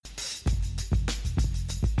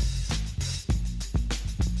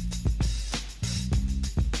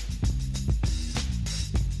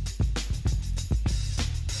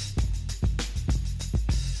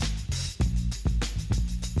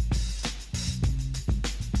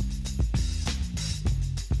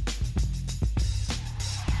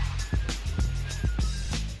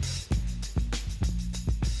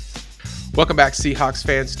Welcome back, Seahawks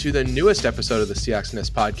fans, to the newest episode of the Seahawks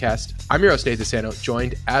Nest podcast. I'm your host, Nathan Sano,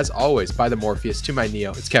 joined, as always, by the Morpheus to my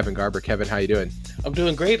Neo. It's Kevin Garber. Kevin, how you doing? I'm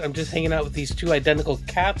doing great. I'm just hanging out with these two identical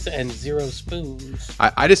cats and 0 spoons.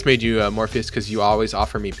 I just made you Morpheus because you always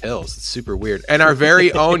offer me pills. It's super weird. And our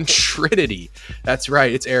very own Trinity. That's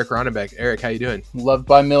right. It's Eric Ronnebeck. Eric, how you doing? Loved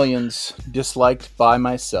by millions, disliked by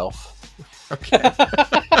myself. Okay.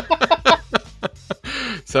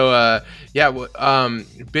 So,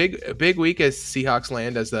 big week as Seahawks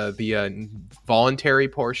land as the voluntary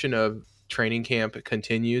portion of training camp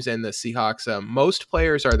continues, and the Seahawks, most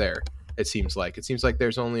players are there. It seems like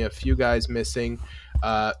there's only a few guys missing.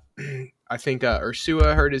 I think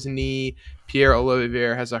Ursua hurt his knee. Pierre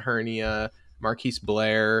Olivier has a hernia. Marquise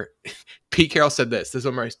Blair. Pete Carroll said this. This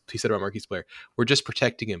is what he said about Marquise Blair. We're just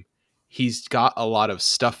protecting him. He's got a lot of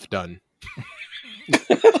stuff done.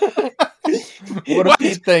 What a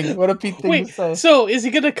Pete thing Wait, to say. So is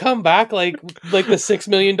he gonna come back like the $6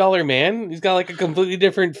 million man? He's got like a completely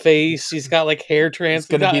different face. He's got like hair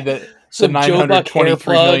transplant. It's gonna be the $923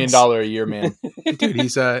 million a year man. Dude,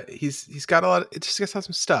 he's got a lot. It just got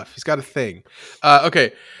some stuff. He's got a thing.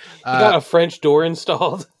 Okay, he got a French door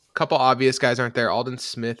installed. Couple obvious guys aren't there. Alden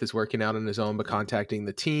Smith is working out on his own, but contacting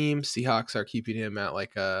the team. Seahawks are keeping him at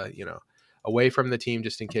away from the team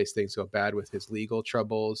just in case things go bad with his legal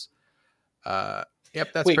troubles.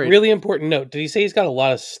 That's Wait, great. really important note. Did he say he's got a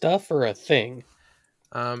lot of stuff or a thing?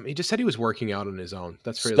 He just said he was working out on his own.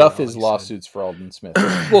 That's really stuff is lawsuits for Alden Smith.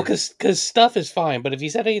 Well, because stuff is fine, but if he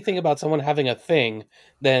said anything about someone having a thing,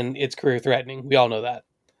 then it's career threatening. We all know that.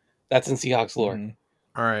 That's in Seahawks lore. Mm-hmm.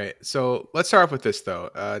 All right, so let's start off with this, though.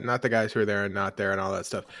 Not the guys who are there and not there and all that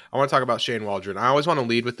stuff. I want to talk about Shane Waldron. I always want to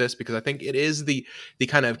lead with this because I think it is the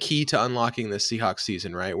kind of key to unlocking this Seahawks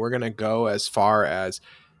season, right? We're going to go as far as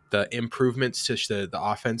the improvements to the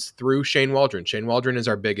offense through Shane Waldron. Shane Waldron is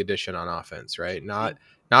our big addition on offense, right? Not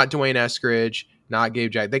Dwayne Eskridge, not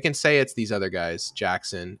Gabe Jackson. They can say it's these other guys,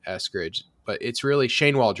 Jackson, Eskridge, but it's really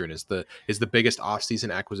Shane Waldron is the biggest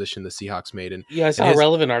offseason acquisition the Seahawks made. And I saw a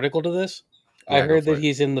relevant article to this. Yeah, I heard that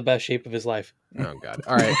he's in the best shape of his life. Oh, God.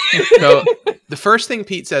 All right. So the first thing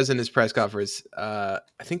Pete says in his press conference, I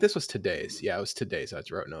think this was today's. Yeah, it was today's. I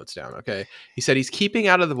wrote notes down. Okay. He said he's keeping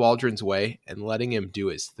out of the Waldron's way and letting him do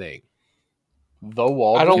his thing. The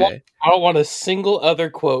Waldron? I don't want a single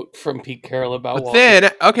other quote from Pete Carroll about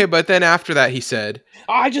Waldron. But then after that, he said...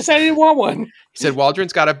 I just said I didn't want one. He said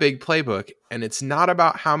Waldron's got a big playbook, and it's not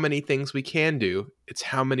about how many things we can do. It's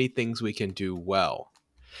how many things we can do well.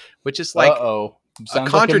 Which is like a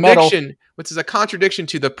contradiction, which is a contradiction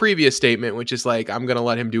to the previous statement, which is like, I'm going to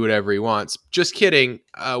let him do whatever he wants. Just kidding.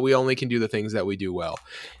 We only can do the things that we do well.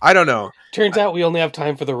 I don't know. Turns out we only have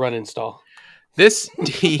time for the run install. This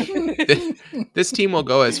team will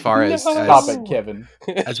go as far as stop it, Kevin.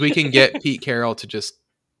 As we can get Pete Carroll to just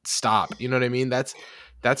stop. You know what I mean? That's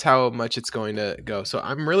how much it's going to go. So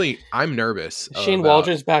I'm nervous. Shane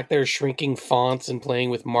Waldron's back there shrinking fonts and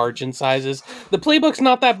playing with margin sizes. The playbook's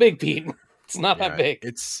not that big, Pete. It's not that big.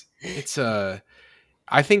 It's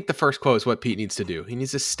I think the first quote is what Pete needs to do. He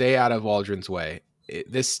needs to stay out of Waldron's way.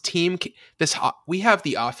 We have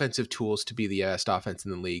the offensive tools to be the best offense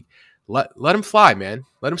in the league. Let him fly, man.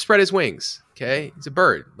 Let him spread his wings. Okay, he's a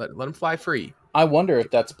bird. Let him fly free. I wonder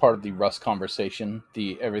if that's part of the Russ conversation.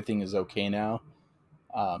 The everything is okay now.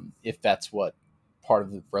 If that's what part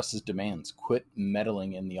of Russ's demands, quit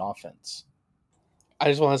meddling in the offense. I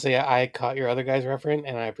just want to say I caught your other guy's reference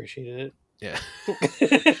and I appreciated it. Yeah.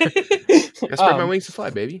 I spread my wings to fly,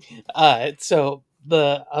 baby. So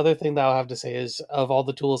the other thing that I'll have to say is, of all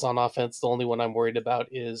the tools on offense, the only one I'm worried about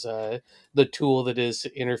is the tool that is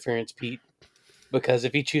interference Pete. Because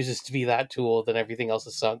if he chooses to be that tool, then everything else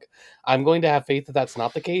is sunk. I'm going to have faith that that's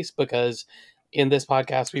not the case, because in this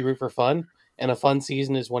podcast we root for fun. And a fun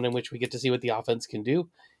season is one in which we get to see what the offense can do.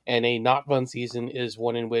 And a not fun season is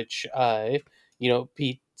one in which,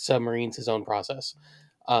 Pete submarines his own process.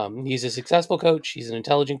 He's a successful coach. He's an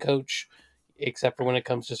intelligent coach, except for when it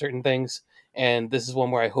comes to certain things. And this is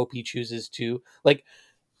one where I hope he chooses to,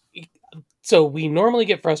 so we normally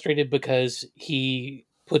get frustrated because he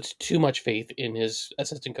puts too much faith in his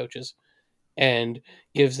assistant coaches and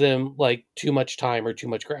gives them too much time or too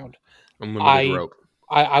much ground. Unlimited rope.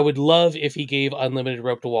 I would love if he gave unlimited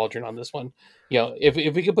rope to Waldron on this one. If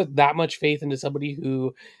we could put that much faith into somebody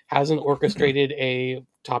who hasn't orchestrated a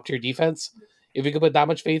top tier defense, if we could put that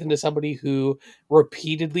much faith into somebody who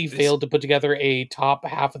repeatedly failed to put together a top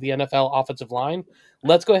half of the NFL offensive line,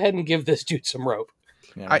 let's go ahead and give this dude some rope.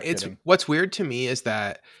 Yeah, what's weird to me is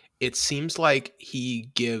that it seems like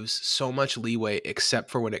he gives so much leeway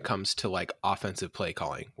except for when it comes to like offensive play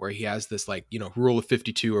calling, where he has this like, rule of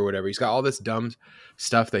 52 or whatever. He's got all this dumb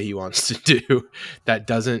stuff that he wants to do that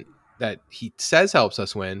doesn't, that he says helps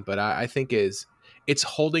us win, but I think it's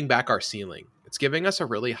holding back our ceiling. It's giving us a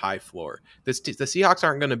really high floor. The Seahawks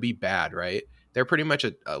aren't going to be bad, right? They're pretty much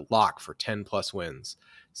a lock for 10 plus wins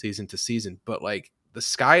season to season, but like the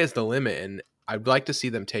sky is the limit. And I'd like to see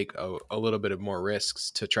them take a little bit of more risks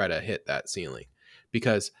to try to hit that ceiling,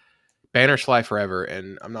 because banners fly forever.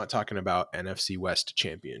 And I'm not talking about NFC West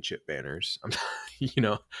championship banners.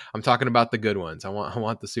 I'm talking about the good ones. I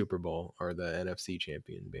want the Super Bowl or the NFC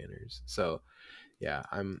champion banners. So yeah,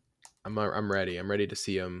 I'm ready. I'm ready to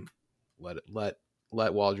see him let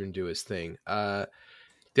Waldron do his thing. The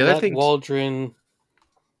other Let thing, Waldron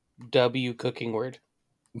W cooking word.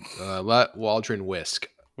 let Waldron whisk.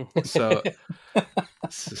 So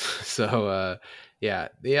yeah,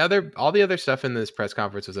 all the other stuff in this press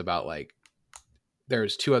conference was about like,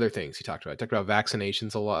 there's two other things he talked about. He talked about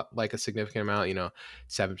vaccinations a lot, like a significant amount.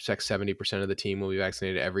 70% of the team will be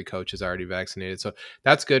vaccinated. Every coach is already vaccinated, so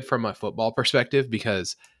that's good from a football perspective,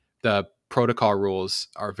 because the protocol rules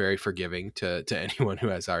are very forgiving to anyone who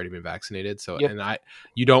has already been vaccinated. So, Yep.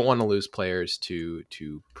 you don't want to lose players to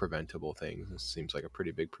preventable things. This seems like a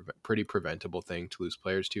pretty preventable thing to lose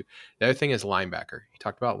players to. The other thing is linebacker. He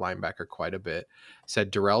talked about linebacker quite a bit.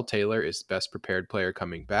 Said Darrell Taylor is the best prepared player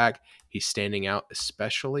coming back. He's standing out,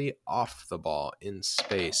 especially off the ball in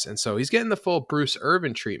space. And so he's getting the full Bruce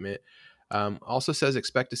Irvin treatment. Also says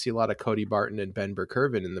expect to see a lot of Cody Barton and Ben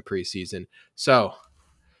Burkervin in the preseason. So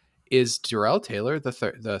is Darrell Taylor the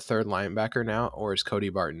third linebacker now, or is Cody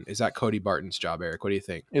Barton? Is that Cody Barton's job, Eric? What do you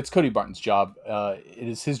think? It's Cody Barton's job. It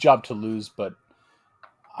is his job to lose, but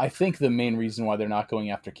I think the main reason why they're not going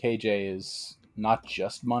after KJ is not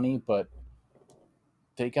just money, but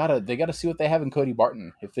they gotta see what they have in Cody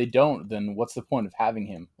Barton. If they don't, then what's the point of having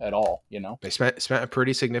him at all? They spent a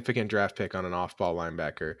pretty significant draft pick on an off-ball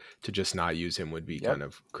linebacker. To just not use him would be Yep. kind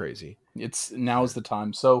of crazy. It's now's the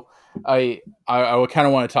time. So I kind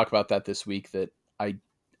of want to talk about that this week. That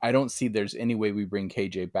I don't see there's any way we bring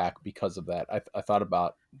KJ back because of that. I thought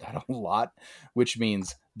about that a lot, which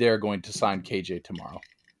means they're going to sign KJ tomorrow.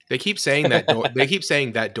 They keep saying that door. They keep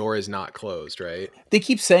saying that door is not closed, right? They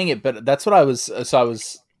keep saying it, but that's what I was. So I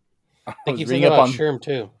was They keep reading saying up about on. Sherm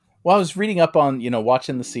too. Well, I was reading up on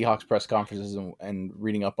watching the Seahawks press conferences and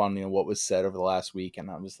reading up on what was said over the last week,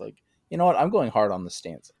 and I was like, you know what, I'm going hard on the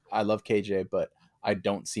stance. I love KJ, but I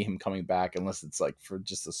don't see him coming back unless it's like for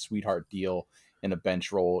just a sweetheart deal in a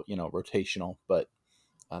bench role, rotational. But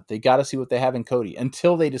they got to see what they have in Cody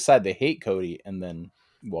until they decide they hate Cody, and then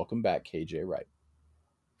welcome back KJ Wright.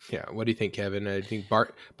 Yeah. What do you think, Kevin? I think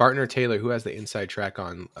Barton or Taylor, who has the inside track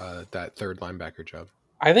on that third linebacker job?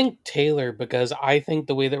 I think Taylor, because I think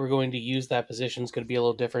the way that we're going to use that position is going to be a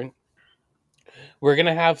little different. We're going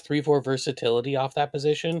to have 3-4 versatility off that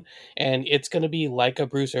position, and it's going to be like a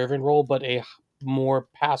Bruce Irvin role, but a more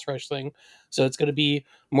pass rush thing. So it's going to be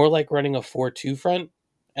more like running a 4-2 front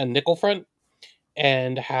and nickel front,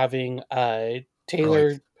 and having Or like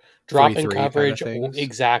Taylor drop in 3-3 kind of coverage. things?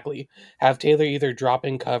 Exactly. Have Taylor either drop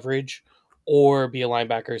in coverage or be a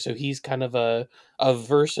linebacker. So he's kind of a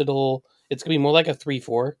versatile. It's going to be more like a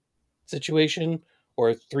 3-4 situation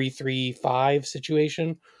or a 3-3-5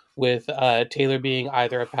 situation, with Taylor being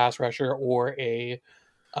either a pass rusher or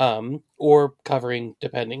covering,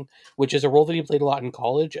 depending, which is a role that he played a lot in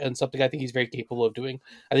college and something I think he's very capable of doing.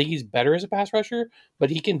 I think he's better as a pass rusher, but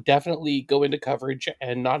he can definitely go into coverage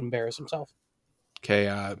and not embarrass himself. Okay.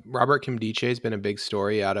 Robert Kimdiche has been a big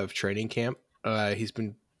story out of training camp. He's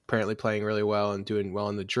been apparently playing really well and doing well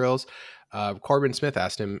in the drills. Corbin Smith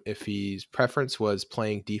asked him if his preference was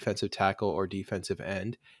playing defensive tackle or defensive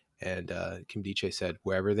end. And Kimdiche said,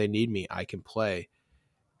 wherever they need me, I can play.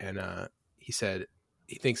 And he said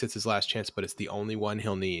he thinks it's his last chance, but it's the only one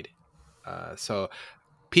he'll need. So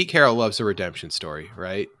Pete Carroll loves a redemption story,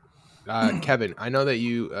 right? Kevin, I know that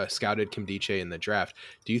you scouted Kimdiche in the draft.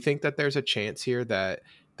 Do you think that there's a chance here that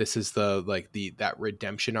this is that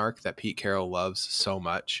redemption arc that Pete Carroll loves so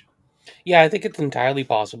much? Yeah, I think it's entirely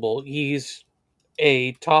possible. He's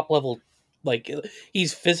a top level, like,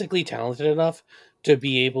 he's physically talented enough to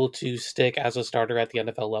be able to stick as a starter at the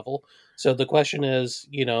NFL level. So the question is,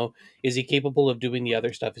 is he capable of doing the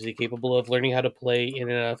other stuff? Is he capable of learning how to play in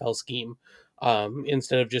an NFL scheme,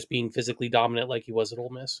 instead of just being physically dominant like he was at Ole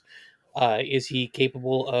Miss? Is he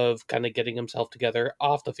capable of kind of getting himself together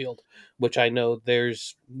off the field? Which I know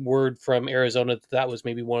there's word from Arizona that was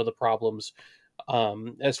maybe one of the problems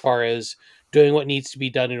as far as doing what needs to be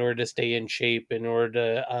done in order to stay in shape, in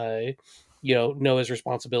order to know his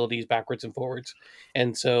responsibilities backwards and forwards.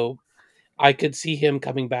 And so I could see him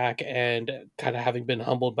coming back and kind of having been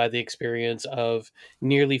humbled by the experience of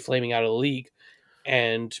nearly flaming out of the league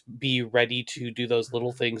and be ready to do those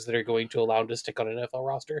little things that are going to allow him to stick on an NFL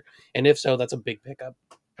roster. And if so, that's a big pickup.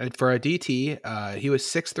 And for a DT, he was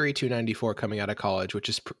 6'3", 294 coming out of college, which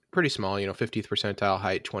is pretty small, 50th percentile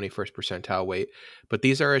height, 21st percentile weight. But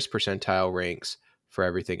these are his percentile ranks for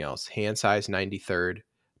everything else. Hand size, 93rd,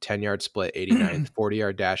 10-yard split, 89th,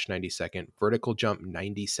 40-yard dash, 92nd, vertical jump,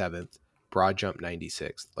 97th, broad jump,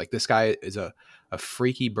 96th. Like, this guy is a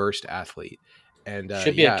freaky burst athlete. And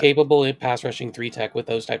Should be a yeah, capable pass rushing 3 tech with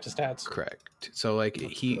those types of stats. correct. So like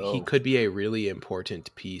he go. could be a really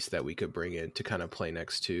important piece that we could bring in to kind of play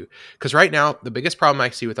next to. Because right now the biggest problem I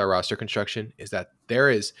see with our roster construction is that there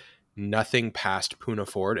is nothing past Puna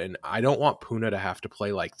Ford, and I don't want Puna to have to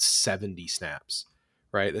play like 70 snaps.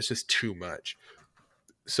 Right, that's just too much.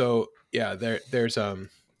 So yeah, there's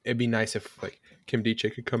it'd be nice if like Kim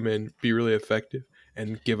DJ could come in, be really effective,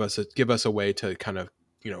 and give us a way to kind of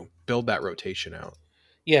build that rotation out.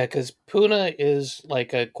 Yeah, because Puna is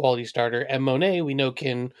like a quality starter, and Monet we know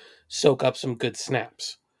can soak up some good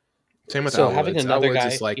snaps. Same with So Al having Woods. Al another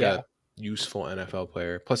Woods is guy, like yeah. a useful NFL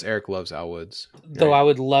player. Plus, Eric loves Al Woods, Though right? I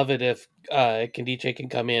would love it if Kandiche can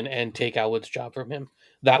come in and take Elwood's job from him.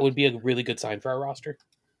 That would be a really good sign for our roster.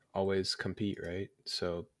 Always compete, right?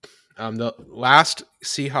 So, the last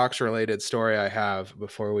Seahawks related story I have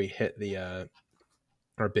before we hit the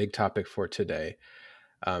our big topic for today.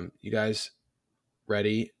 You guys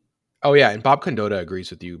ready? Oh yeah, and Bob Condotta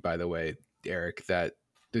agrees with you, by the way, Eric, that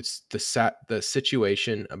it's the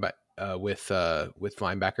situation about with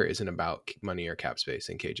linebacker isn't about money or cap space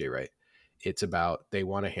and KJ Wright. It's about they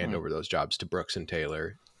want to hand over those jobs to Brooks and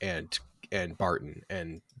Taylor and Barton,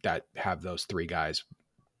 and that have those three guys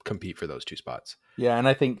compete for those two spots. Yeah, and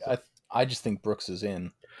I just think Brooks is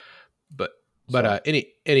in. But So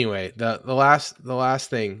anyway, the last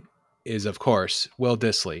thing is, of course, Will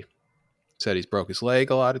Dissly said he's broke his leg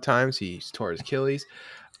a lot of times. He's tore his Achilles,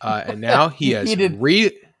 and now he has he did not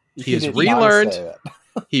relearned. say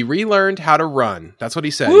that. He relearned how to run. That's what he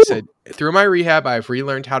said. Woo! He said, through my rehab, I've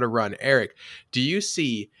relearned how to run. Eric, do you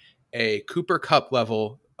see a Cooper Cup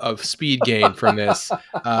level of speed gain from this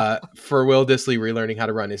for Will Dissly relearning how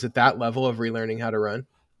to run? Is it that level of relearning how to run?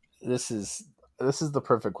 this is the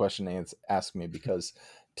perfect question to ask me, because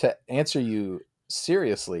to answer you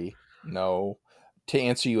seriously, no. To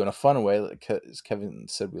answer you in a fun way, like as Kevin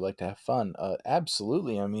said, we like to have fun.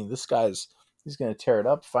 Absolutely. I mean, he's going to tear it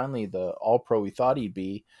up. Finally, the All Pro we thought he'd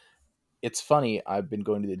be. It's funny. I've been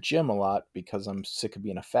going to the gym a lot because I'm sick of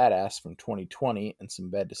being a fat ass from 2020 and some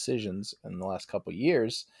bad decisions in the last couple of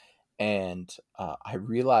years, and I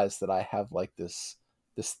realized that I have like this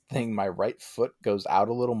thing. My right foot goes out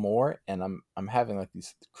a little more, and I'm having like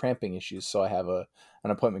these cramping issues. So I have an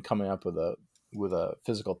appointment coming up with a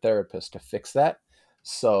physical therapist to fix that.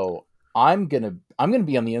 So I'm gonna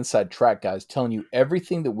be on the inside track, guys, telling you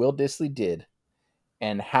everything that Will Dissly did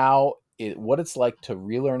and what it's like to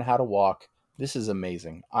relearn how to walk. This is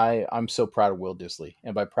amazing. I'm so proud of Will Dissly,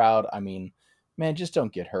 and by proud I mean, man, just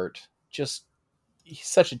don't get hurt. Just he's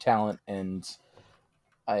such a talent, and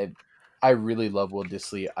I I really love Will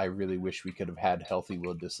Dissly. I really wish we could have had healthy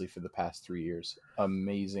Will Dissly for the past 3 years.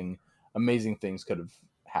 Amazing things could have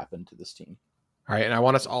happened to this team. All right, and I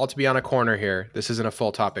want us all to be on a corner here. This isn't a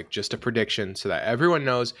full topic, just a prediction so that everyone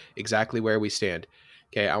knows exactly where we stand.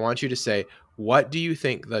 Okay, I want you to say, what do you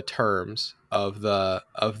think the terms of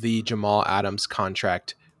the Jamal Adams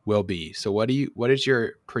contract will be? So what is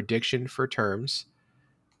your prediction for terms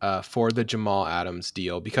for the Jamal Adams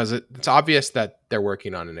deal? Because it's obvious that they're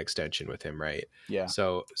working on an extension with him, right? Yeah.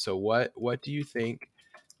 So what do you think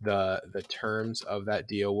the terms of that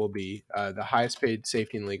deal will be? The highest paid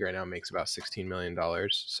safety in the league right now makes about $16 million,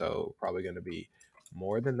 so probably going to be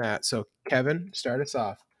more than that. So Kevin, start us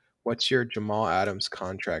off. What's your Jamal Adams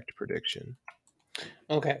contract prediction?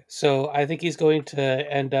 Okay, so I think he's going to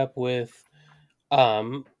end up with,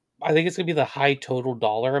 um, I think it's going to be the high total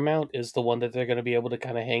dollar amount is the one that they're going to be able to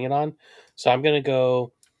kind of hang it on. So I'm going to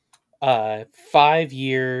go 5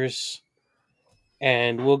 years,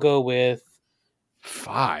 and we'll go with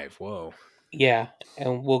 5. Whoa. yeah,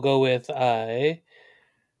 and we'll go with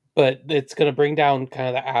but it's going to bring down kind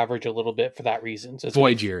of the average a little bit for that reason. So it's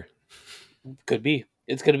going to Void be year. could be.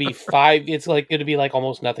 It's going to be five. It's like going to be like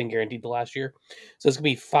almost nothing guaranteed the last year. So it's going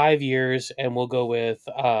to be 5 years, and we'll go with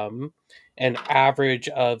an average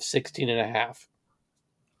of 16 and a half.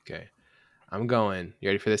 Okay. I'm going. You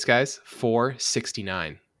ready for this, guys?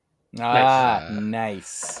 469.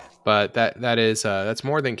 Nice. But that is that's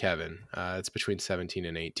more than Kevin. It's between 17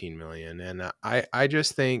 and 18 million, and I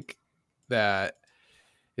just think that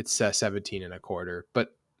it's 17 and a quarter.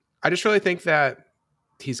 But I just really think that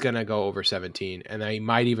he's gonna go over 17, and he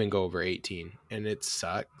might even go over 18, and it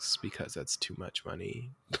sucks because that's too much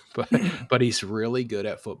money. but he's really good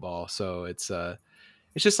at football, so it's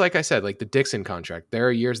just like I said, like the Dixon contract. There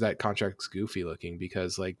are years that contract's goofy looking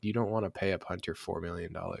because like you don't want to pay a punter $4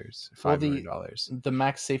 million, $5 million. The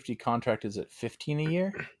max safety contract is at 15 a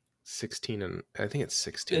year. 16, and I think it's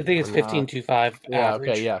 16. I think it's 15.25 Yeah. average.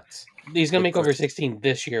 Okay. Yeah. He's gonna make over 16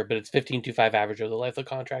 this year, but it's 15.25 average over the life of the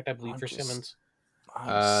contract, I believe, for Simmons. The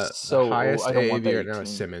highest I don't want AAV that right now 18.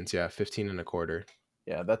 is Simmons. Yeah, 15 and a quarter.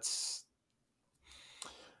 Yeah, that's.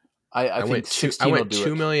 I think went 16 I will went do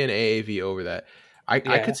 2 it. million AAV over that. I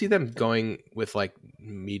Yeah. could see them going with like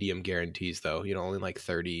medium guarantees though. You know, only like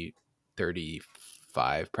 30,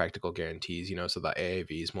 35 practical guarantees. You know, so the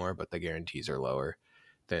AAV is more, but the guarantees are lower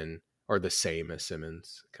than or the same as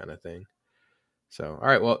Simmons kind of thing. So, all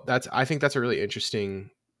right, well, I think that's a really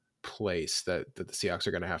interesting place that the Seahawks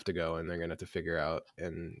are going to have to go, and they're going to have to figure out.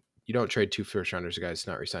 And you don't trade 2 first rounders, guys,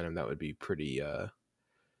 to not resign them. That would be pretty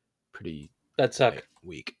That suck. like,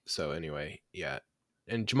 weak. So anyway, yeah.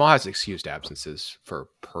 And Jamal has excused absences for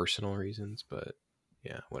personal reasons, but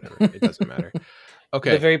yeah, whatever. It doesn't matter.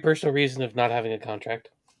 Okay. The very personal reason of not having a contract.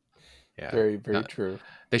 Yeah. Very, very true.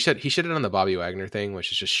 He should have done the Bobby Wagner thing,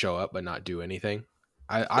 which is just show up but not do anything.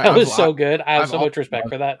 That was so good. I have so much respect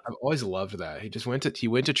for that. I've always loved that. He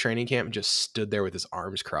went to training camp and just stood there with his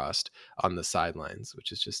arms crossed on the sidelines,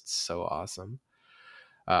 which is just so awesome.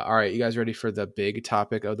 All right, you guys ready for the big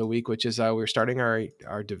topic of the week, which is we're starting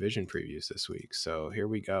our division previews this week. So here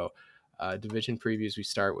we go. Division previews. We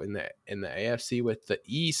start in the AFC with the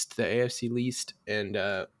East, the AFC least, and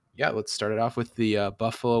let's start it off with the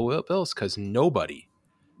Buffalo Bills because nobody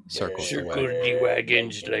circled the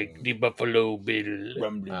wagons like the Buffalo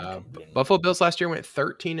Bill. Buffalo Bills last year went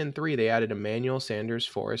 13-3. They added Emmanuel Sanders,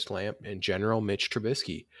 Forrest Lamp, and General Mitch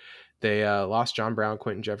Trubisky. They lost John Brown,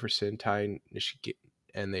 Quentin Jefferson, Ty Nishiki,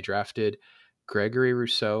 and they drafted Gregory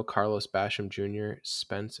Rousseau, Carlos Basham Jr.,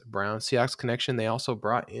 Spence Brown. Seahawks connection. They also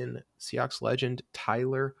brought in Seahawks legend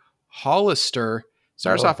Tyler Hollister.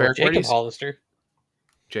 Starts off, Eric. Jacob Hollister.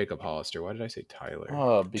 Jacob Hollister. Why did I say Tyler?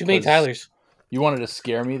 Oh, too many Tylers. You wanted to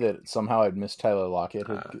scare me that somehow I'd missed Tyler Lockett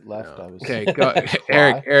had left. No. I was okay. Go,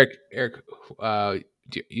 Eric.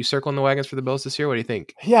 You circling the wagons for the Bills this year? What do you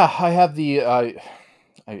think? Yeah, I have the.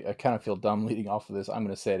 I kind of feel dumb leading off of this. I'm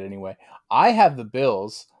going to say it anyway. I have the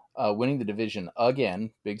Bills winning the division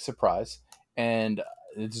again. Big surprise, and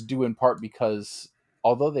it's due in part because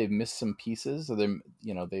although they've missed some pieces, or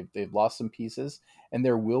they've lost some pieces, and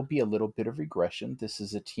there will be a little bit of regression. This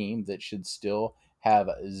is a team that should still have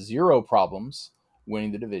zero problems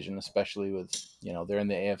winning the division, especially with they're in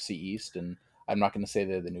the AFC East, and I'm not going to say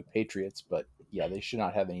they're the new Patriots, but yeah, they should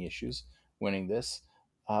not have any issues winning this.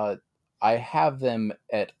 I have them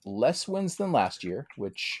at less wins than last year,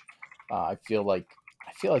 which I feel like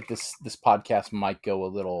this podcast might go a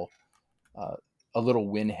little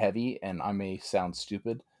win heavy, and I may sound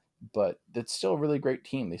stupid, but it's still a really great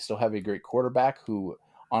team. They still have a great quarterback who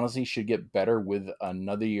honestly should get better with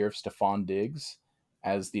another year of Stephon Diggs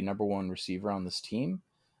as the number one receiver on this team.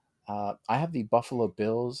 I have the Buffalo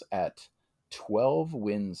Bills at 12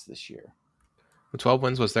 wins this year. 12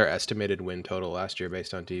 wins was their estimated win total last year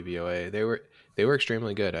based on DVOA. They were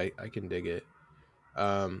extremely good. I can dig it.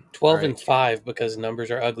 12-5 because numbers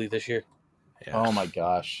are ugly this year. Yeah. Oh my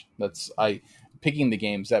gosh, picking the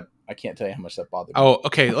games that I can't tell you how much that bothered me. Oh,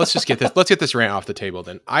 okay. Let's get this rant off the table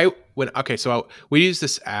then. So we use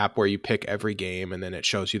this app where you pick every game and then it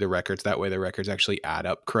shows you the records. That way the records actually add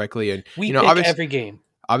up correctly. And we pick every game.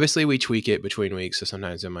 Obviously we tweak it between weeks, so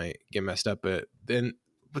sometimes it might get messed up. But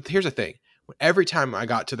here's the thing: every time I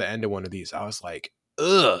got to the end of one of these, I was like,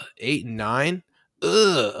 8-9,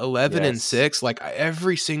 11-6. Like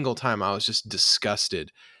every single time, I was just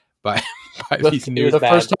disgusted by these new. The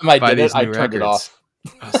first time I did it, I turned records. It off.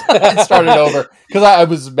 I started over because I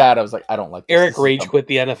was mad. I was like, I don't like this. Eric rage quit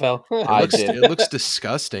the NFL. It looks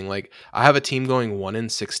disgusting. Like I have a team going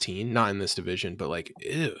 1-16, not in this division, but like,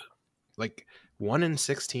 ew, like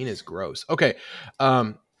 1-16 is gross. Okay,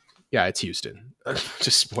 yeah, it's Houston.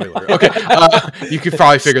 Just spoiler. Okay, you could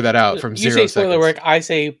probably figure that out from 0 seconds. You say spoiler seconds. work. I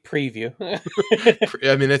say preview.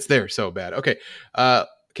 I mean, it's there so bad. Okay,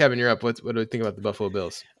 Kevin, you're up. What do you think about the Buffalo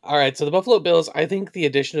Bills? All right, so the Buffalo Bills, I think the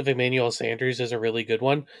addition of Emmanuel Sanders is a really good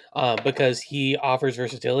one because he offers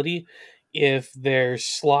versatility. If their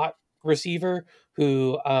slot receiver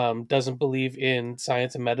who doesn't believe in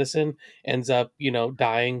science and medicine ends up,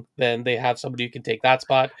 dying, then they have somebody who can take that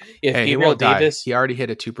spot. If Hey, he Gabriel won't die. Davis, He already hit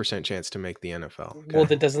a 2% chance to make the NFL. well, Okay,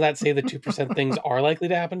 then doesn't that say the 2% things are likely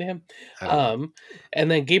to happen to him? I don't know. Um,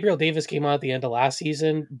 and then Gabriel Davis came out at the end of last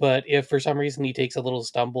season, but if for some reason he takes a little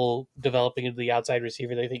stumble developing into the outside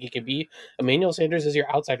receiver that I think he can be, Emmanuel Sanders as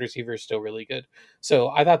your outside receiver is still really good. So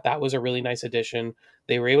I thought that was a really nice addition.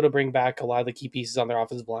 They were able to bring back a lot of the key pieces on their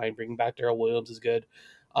offensive line. Bringing back Darrell Williams is good.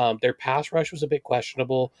 Their pass rush was a bit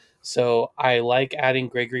questionable, so I like adding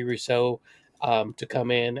Gregory Rousseau to come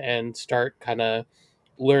in and start kind of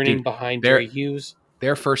Dude, learning behind their Jerry Hughes.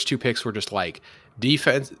 their first two picks were just like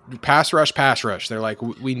defense, pass rush, pass rush. They're like,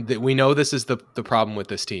 we know this is the problem with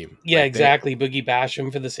this team. Yeah, Like they exactly. Boogie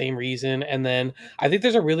Basham for the same reason. And then I think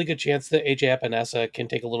there's a really good chance that AJ Epinesa can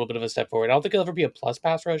take a little bit of a step forward. I don't think he'll ever be a plus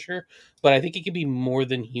pass rusher, but I think he can be more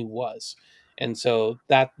than he was. And so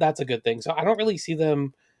that's a good thing. So I don't really see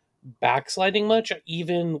them backsliding much,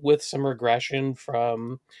 even with some regression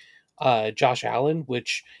from Josh Allen,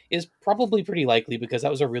 which is probably pretty likely because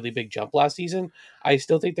that was a really big jump last season. I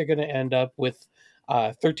still think they're going to end up with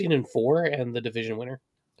 13-4 and the division winner.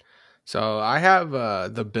 So I have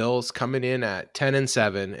the Bills coming in at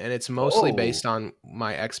 10-7, and it's mostly Oh, based on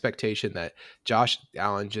my expectation that Josh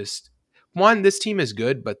Allen just one. This team is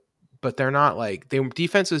good, but they're not like their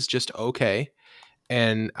defense is just okay,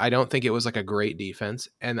 and I don't think it was like a great defense.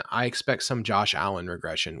 And I expect some Josh Allen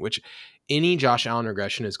regression, which any Josh Allen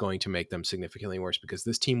regression is going to make them significantly worse because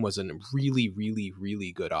this team was a really, really,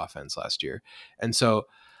 really good offense last year, and so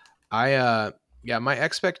I yeah, my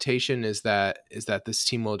expectation is that this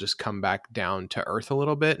team will just come back down to earth a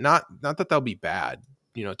little bit. Not that they'll be bad.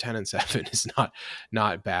 10-7 is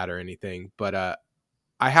not bad or anything, but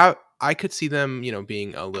I could see them,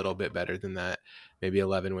 being a little bit better than that. Maybe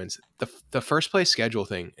 11 wins. The first place schedule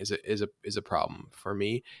thing is a problem for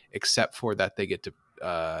me, except for that they get to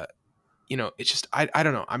it's just I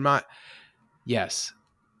don't know. I'm not yes,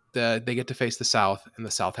 they get to face the South, and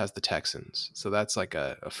the South has the Texans, so that's like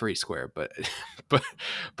a free square. But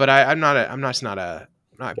but I'm not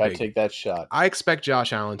gotta big. take that shot. I expect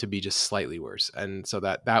Josh Allen to be just slightly worse, and so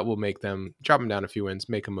that will make them drop them down a few wins,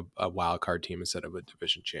 make them a wild card team instead of a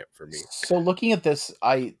division champ for me. So looking at this,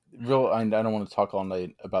 I don't want to talk all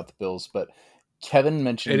night about the Bills, but Kevin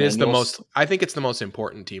mentioned It is the Emmanuel's. most. I think it's the most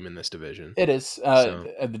important team in this division. It is. So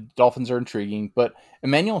The Dolphins are intriguing, but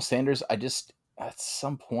Emmanuel Sanders, I just at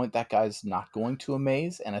some point that guy's not going to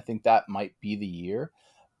amaze, and I think that might be the year.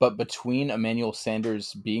 But between Emmanuel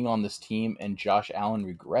Sanders being on this team and Josh Allen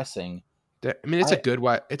regressing, I mean, I it's a I good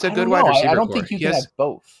don't wide know. I receiver don't core. think you can have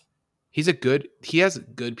both. He has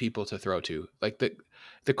good people to throw to. Like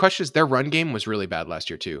the question is their run game was really bad last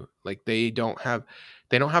year too. Like they don't have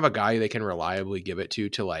a guy they can reliably give it to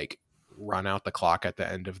like run out the clock at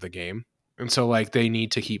the end of the game. And so like they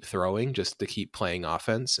need to keep throwing just to keep playing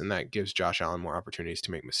offense, and that gives Josh Allen more opportunities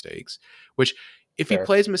to make mistakes. Which if he Fair.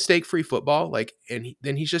 plays mistake-free football, like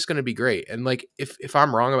then he's just going to be great. And like if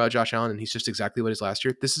I'm wrong about Josh Allen and he's just exactly what he is last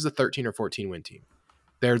year, this is a 13 or 14 win team.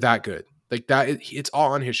 They're that good. Like that, it's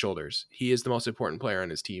all on his shoulders. He is the most important player on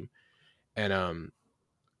his team, and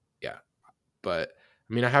yeah. But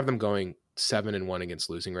I mean, I have them going 7-1 against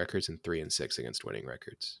losing records and 3-6 against winning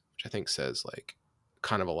records, which I think says like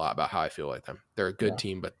kind of a lot about how I feel like them. They're a good Yeah.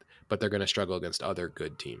 team, but they're going to struggle against other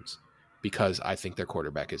good teams because I think their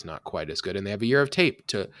quarterback is not quite as good, and they have a year of tape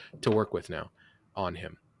to work with now on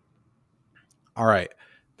him. All right.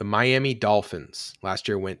 The Miami Dolphins last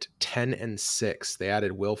year went 10-6. They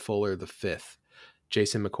added Will Fuller the fifth,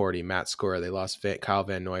 Jason McCourty, Matt Score. They lost Kyle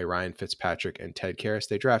Van Noy, Ryan Fitzpatrick, and Ted Karras.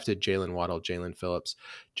 They drafted Jalen Waddle, Jalen Phillips,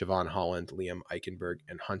 Javon Holland, Liam Eichenberg,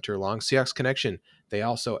 and Hunter Long. Seahawks connection. They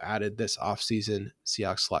also added this offseason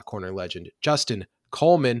Seahawks slot corner legend, Justin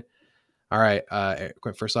Coleman. All right.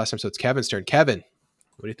 First last time, so it's Kevin's turn. Kevin,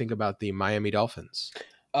 what do you think about the Miami Dolphins?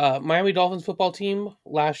 Miami Dolphins football team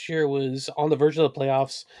last year was on the verge of the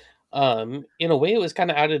playoffs. In a way, it was kind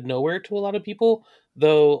of out of nowhere to a lot of people.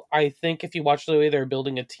 Though I think if you watch the way they're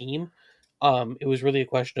building a team, it was really a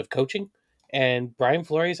question of coaching. And Brian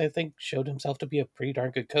Flores, I think, showed himself to be a pretty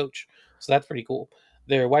darn good coach. So that's pretty cool.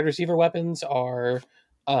 Their wide receiver weapons are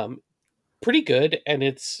um, pretty good, and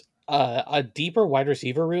it's a deeper wide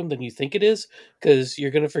receiver room than you think it is because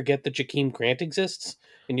you're going to forget that Jakeem Grant exists,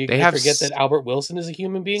 and you're They going to have forget that Albert Wilson is a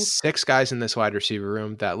human being. six guys in this wide receiver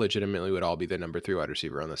room that legitimately would all be the number 3 wide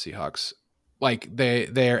receiver on the Seahawks. Like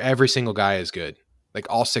they're every single guy is good. Like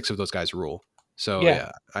all six of those guys rule. So Yeah,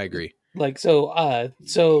 yeah, I agree. like so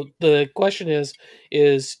the question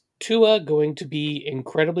is Tua going to be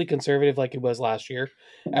incredibly conservative like it was last year?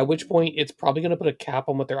 At which point it's probably going to put a cap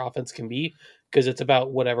on what their offense can be because it's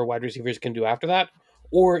about whatever wide receivers can do after that.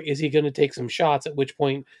 Or is he going to take some shots? At which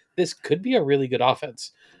point this could be a really good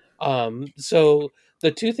offense. So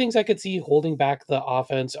the two things I could see holding back the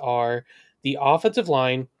offense are the offensive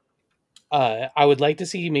line. I would like to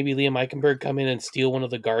see maybe Liam Eichenberg come in and steal one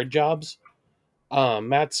of the guard jobs.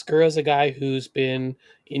 Matt Skura is a guy who's been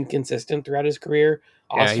inconsistent throughout his career.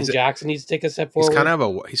 Yeah, Austin Jackson needs to take a step he's kind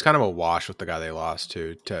forward. of a wash with the guy they lost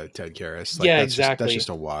to Ted Karras. Like Yeah, that's exactly. just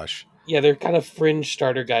a wash. Yeah, they're kind of fringe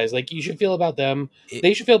starter guys. Like you should feel about them. It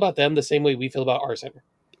They should feel about them the same way we feel about our center.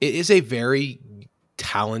 it is a very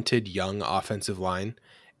talented young offensive line.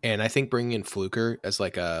 And I think bringing in Fluker as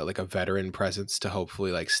like a veteran presence to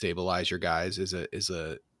hopefully like stabilize your guys is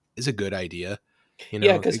a good idea. You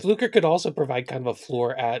Yeah, know, because Fluker could also provide kind of a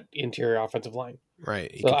floor at interior offensive line.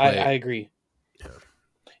 right? He So can I play. agree. Yeah. All right.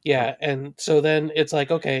 Yeah, and so then it's like,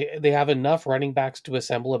 okay, they have enough running backs to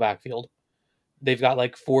assemble a backfield. They've got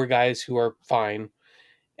like four guys who are fine.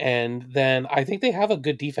 And then I think they have a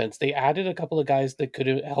good defense. They added a couple of guys that could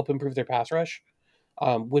help improve their pass rush,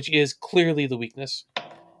 which is clearly the weakness.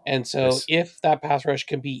 And so This if that pass rush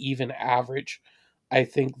can be even average, I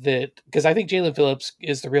think that because I think Jalen Phillips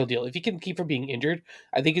is the real deal. If he can keep from being injured,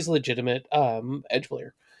 I think he's a legitimate edge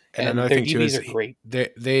player. and And another their thing too DBs is are great.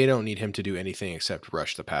 they don't need him to do anything except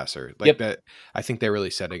rush the passer like Yep. that. I think they're really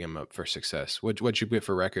setting him up for success. What'd you get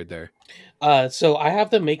for record there? So I have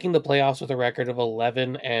them making the playoffs with a record of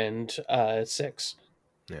 11-6.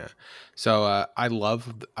 Yeah. So I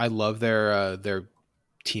love their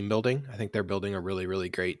team building. I think they're building a really really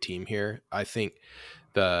great team here. I think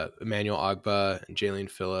the Emmanuel Ogba and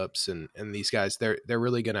Jalen Phillips and these guys, they're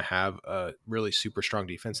really going to have a really super strong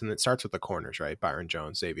defense, and it starts with the corners, right? Byron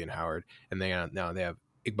Jones, Xavier Howard, and now they have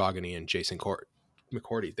Igbogany and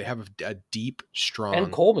McCourty. They have a deep, And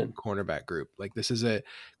strong Coleman. cornerback group. Like this is a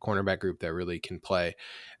cornerback group that really can play,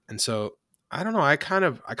 and so I don't know. I kind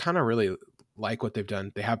of really like what they've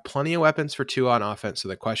done. They have plenty of weapons for Tua on offense. So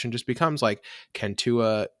the question just becomes like, can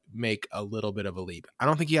Tua make a little bit of a leap? I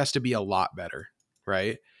don't think he has to be a lot better,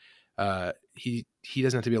 right? He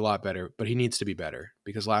doesn't have to be a lot better, but he needs to be better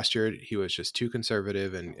because last year he was just too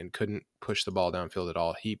conservative and couldn't push the ball downfield at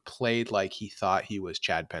all. He played like he thought he was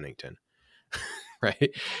Chad Pennington,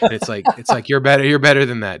 right? And it's like you're better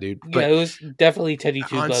than that, dude. Yeah, But it was definitely Teddy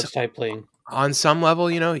Two on Gloves type playing. on some level,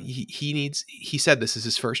 he said this is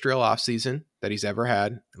his first real off season that he's ever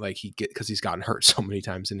had. Like because he's gotten hurt so many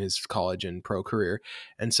times in his college and pro career.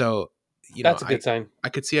 And so, That's a good sign. I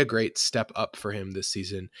could see a great step up for him this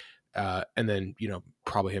season. And then,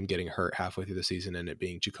 probably him getting hurt halfway through the season and it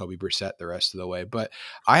being Jacoby Brissett the rest of the way. But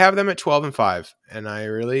I have them at 12-5. And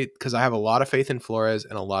because I have a lot of faith in Flores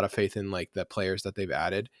and a lot of faith in like the players that they've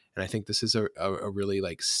added. And I think this is a really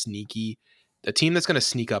like sneaky, a team that's going to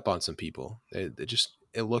sneak up on some people. It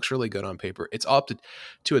looks really good on paper. It's all up to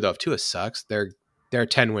Tua though. If Tua sucks, they're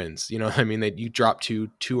 10 wins. You know what I mean? You drop two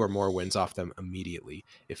or more wins off them immediately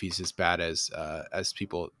if he's as bad as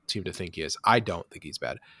people seem to think he is. I don't think he's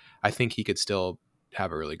bad. I think he could still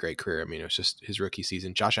have a really great career. I mean, it was just his rookie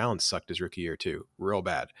season. Josh Allen sucked his rookie year too, real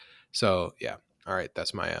bad. So yeah. All right,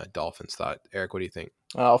 that's my Dolphins thought. Eric, what do you think?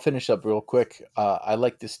 I'll finish up real quick. I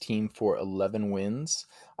like this team for 11 wins.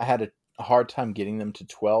 I had a hard time getting them to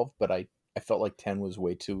 12, but I felt like 10 was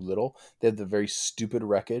way too little. They had the very stupid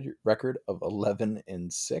record of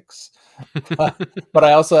 11-6, but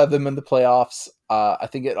I also have them in the playoffs. I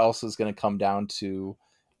think it also is going to come down to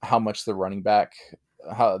how much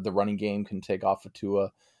how the running game can take off of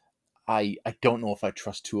Tua. I don't know if I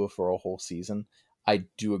trust Tua for a whole season. I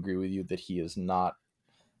do agree with you that he is not.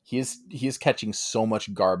 He is catching so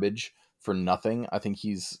much garbage for nothing. I think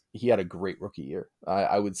he had a great rookie year.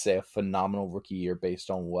 I would say a phenomenal rookie year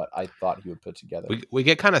based on what I thought he would put together. We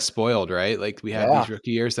get kind of spoiled, right? Like we have Yeah, these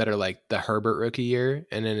rookie years that are like the Herbert rookie year,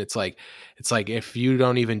 and then it's like if you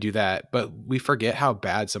don't even do that, but we forget how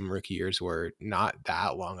bad some rookie years were not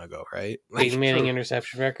that long ago, right? Like Peyton Manning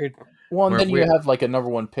interception record. well, and we're, then you we're have like a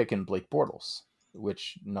number one pick in Blake Bortles,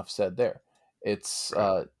 which enough said there. It's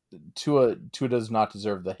right. Tua does not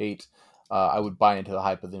deserve the hate. I would buy into the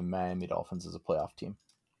hype of the Miami Dolphins as a playoff team.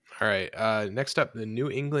 All right. Next up, the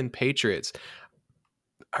New England Patriots.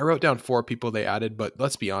 I wrote down 4 people they added, but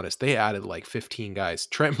let's be honest, they added like 15 guys.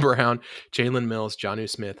 Trent Brown, Jalen Mills, Jonnu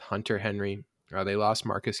Smith, Hunter Henry. They lost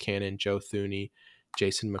Marcus Cannon, Joe Thuney,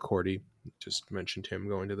 Jason McCourty. Just mentioned him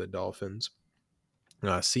going to the Dolphins.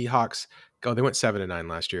 Seahawks, they went 7-9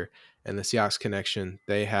 last year. And the Seahawks connection,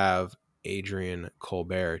 they have Adrian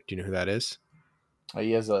Colbert. Do you know who that is?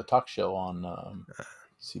 He has a talk show on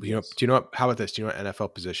CBS. Do you know? How about this? Do you know what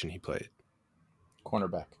NFL position he played?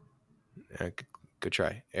 Cornerback. Good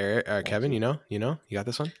try, Kevin. you. You got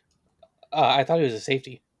this one. I thought he was a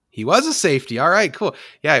safety. He was a safety. All right, cool.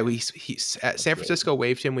 Yeah, at San Good. Francisco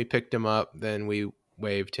waived him. We picked him up. Then we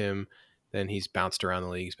waived him. Then he's bounced around the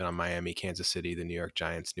league. He's been on Miami, Kansas City, the New York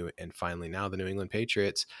Giants, and finally now the New England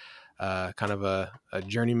Patriots. Kind of a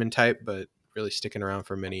journeyman type, but really sticking around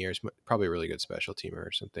for many years. Probably a really good special teamer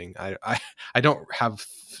or something. I don't have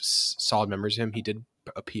solid memories of him. He did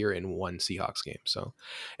appear in one Seahawks game. So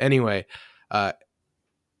anyway,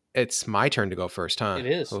 it's my turn to go first, huh? It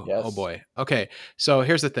is. Oh, Yes. oh boy. Okay. So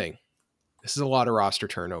here's the thing. This is a lot of roster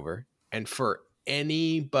turnover. And for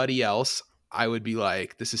anybody else, I would be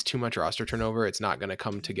like, this is too much roster turnover. It's not going to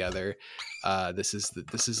come together. This is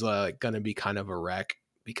going to be kind of a wreck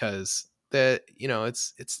because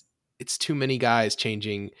it's too many guys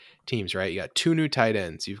changing teams, right? You got 2 new tight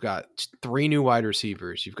ends. You've got 3 new wide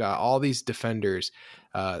receivers. You've got all these defenders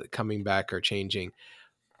coming back or changing.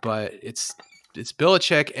 But it's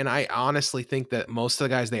Belichick, and I honestly think that most of the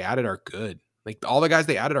guys they added are good. Like all the guys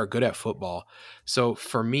they added are good at football. So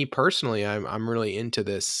for me personally, I'm really into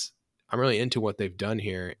this. I'm really into what they've done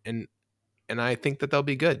here, and I think that they'll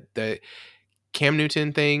be good. The Cam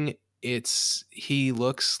Newton thing, he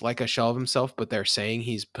looks like a shell of himself, but they're saying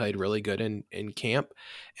he's played really good in camp,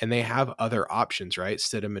 and they have other options, right?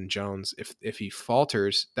 Stidham and Jones. If he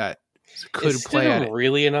falters, that could Is play at Stidham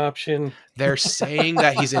really an option? They're saying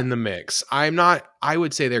that he's in the mix. I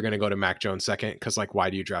would say they're going to go to Mac Jones second because, like, why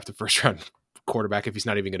do you draft a first round quarterback if he's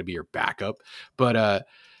not even going to be your backup?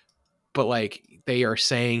 But like they are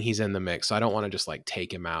saying he's in the mix, so I don't want to just like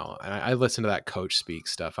take him out. And I listen to that coach speak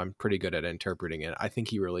stuff. I'm pretty good at interpreting it. I think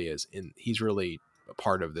he really is he's really a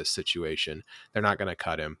part of this situation. They're not going to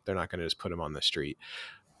cut him. They're not going to just put him on the street.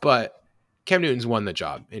 But Cam Newton's won the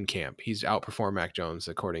job in camp. He's outperformed Mac Jones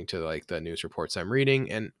according to like the news reports I'm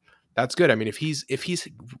reading, and that's good. I mean, if he's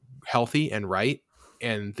healthy and right,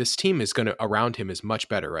 and this team is going to around him is much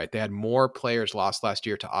better, right? They had more players lost last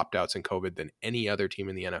year to opt-outs and COVID than any other team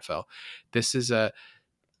in the NFL. This has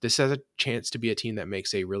a chance to be a team that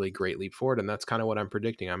makes a really great leap forward, and that's kind of what I'm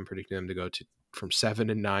predicting. I'm predicting them to go from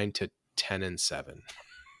 7-9 to 10-7.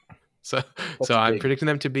 So I'm predicting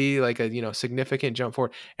them to be like a significant jump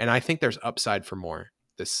forward, and I think there's upside for more.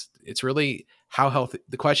 It's really how healthy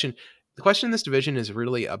the question in this division is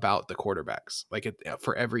really about the quarterbacks, like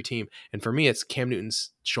for every team, and for me, it's Cam Newton's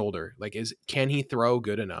shoulder. Like, can he throw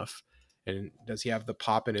good enough, and does he have the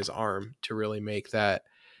pop in his arm to really make that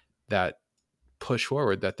push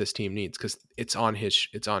forward that this team needs? Because it's on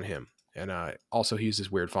him. And also, he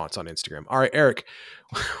uses weird fonts on Instagram. All right, Eric,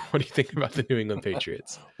 what do you think about the New England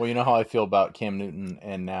Patriots? Well, you know how I feel about Cam Newton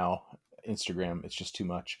and now Instagram. It's just too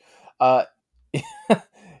much.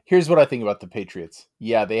 Here's what I think about the Patriots.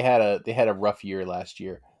 Yeah, they had a rough year last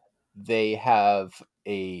year. They have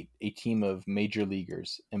a team of major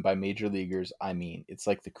leaguers, and by major leaguers, I mean it's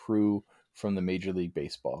like the crew from the Major League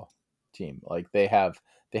Baseball team. Like they have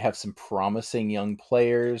some promising young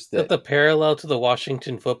players Is that the parallel to the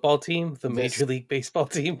Washington football team, the Major League Baseball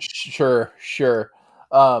team? Sure.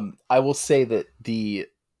 I will say that the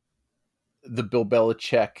Bill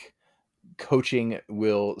Belichick coaching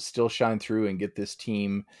will still shine through and get this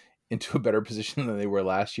team into a better position than they were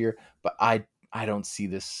last year. But I don't see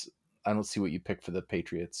this. I don't see what you pick for the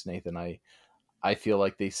Patriots, Nathan. I feel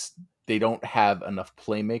like they don't have enough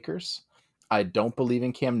playmakers. I don't believe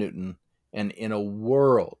in Cam Newton. And in a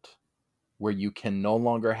world where you can no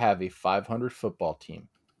longer have a 500 football team,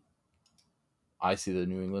 I see the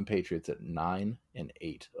New England Patriots at 9-8.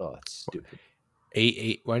 Oh, that's stupid.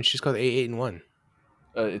 8-8. Why don't you just go 8-1?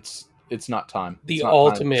 It's not time. The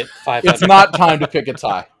ultimate 500. It's not time to pick a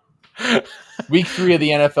tie. Week 3 of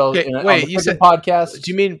the NFL. Okay, wait, you said podcast?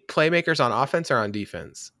 Do you mean playmakers on offense or on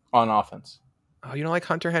defense? On offense. Oh, you don't like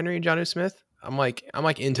Hunter Henry and Jonnu Smith? I'm like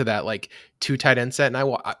into that like 2 tight end set,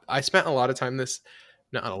 and I spent a lot of time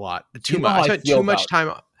not a lot, too much. I spent too much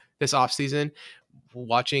time this offseason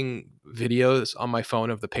watching videos on my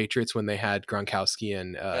phone of the Patriots when they had Gronkowski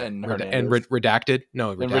and redacted.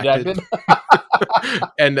 No, redacted.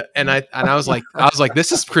 and I was like,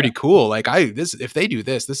 this is pretty cool. Like if they do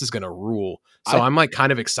this is gonna rule. So I'm like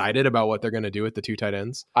kind of excited about what they're gonna do with the 2 tight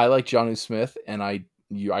ends. I like Jonnu Smith, and I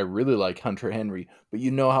really like Hunter Henry, but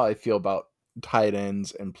you know how I feel about tight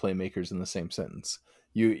ends and playmakers in the same sentence.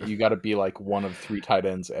 You got to be like one of 3 tight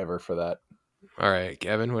ends ever for that. All right,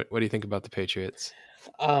 Kevin, what do you think about the Patriots?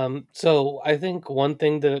 So I think one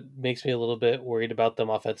thing that makes me a little bit worried about them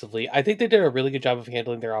offensively, I think they did a really good job of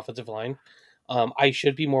handling their offensive line. I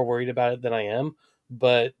should be more worried about it than I am,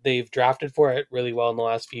 but they've drafted for it really well in the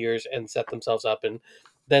last few years and set themselves up. And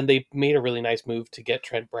then they made a really nice move to get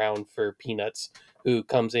Trent Brown for peanuts, who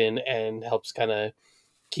comes in and helps kind of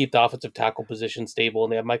keep the offensive tackle position stable.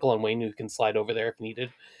 And they have Michael Onwenu who can slide over there if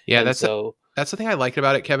needed. Yeah, And so that's the thing I liked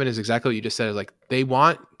about it, Kevin, is exactly what you just said. Is like they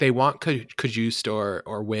want Kajust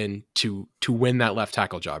or Win to win that left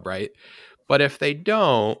tackle job, right? But if they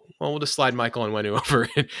don't, well, we'll just slide Michael and Wenu over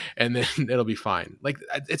it, and then it'll be fine. Like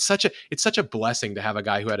it's such a blessing to have a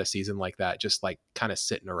guy who had a season like that, just like kind of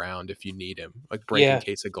sitting around if you need him, like breaking yeah,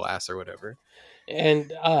 case of glass or whatever.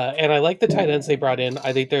 and I like the tight ends they brought in.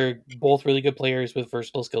 I think they're both really good players with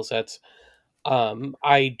versatile skill sets.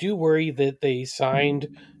 I do worry that they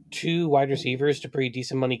signed two wide receivers to pretty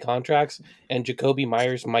decent money contracts, and Jacoby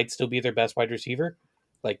Myers might still be their best wide receiver.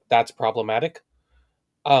 Like that's problematic.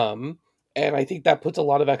 Um, and I think that puts a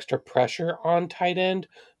lot of extra pressure on tight end.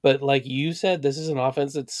 But like you said, this is an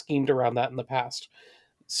offense that's schemed around that in the past.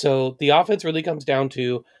 So the offense really comes down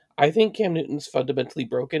to I think Cam Newton's fundamentally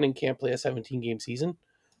broken and can't play a 17 game season.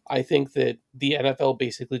 I think that the NFL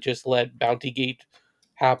basically just let Bountygate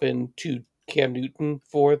happen to Cam Newton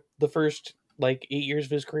for the first like 8 years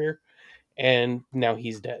of his career, and now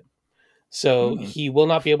he's dead. So Hmm. he will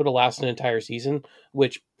not be able to last an entire season,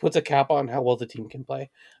 which puts a cap on how well the team can play.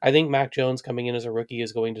 I think Mac Jones coming in as a rookie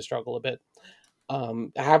is going to struggle a bit.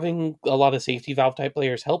 Having a lot of safety valve type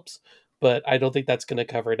players helps, but I don't think that's going to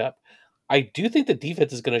cover it up. I do think the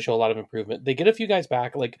defense is going to show a lot of improvement. They get a few guys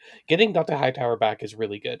back, like getting Dr. Hightower back is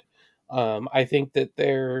really good. I think that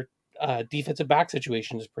their defensive back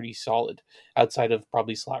situation is pretty solid outside of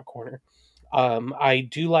probably slot corner. I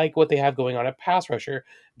do like what they have going on at pass rusher.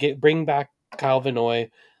 Bring back Kyle Vinoy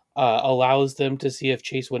allows them to see if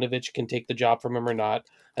Chase Winovich can take the job from him or not.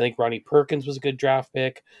 I think Ronnie Perkins was a good draft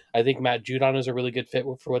pick. I think Matt Judon is a really good fit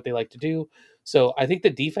for what they like to do. So I think the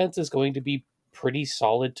defense is going to be pretty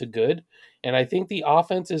solid to good. And I think the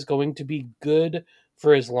offense is going to be good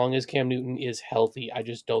for as long as Cam Newton is healthy. I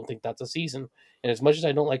just don't think that's a season. And as much as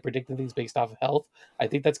I don't like predicting things based off of health, I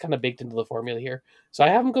think that's kind of baked into the formula here. So I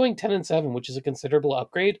have them going 10-7, which is a considerable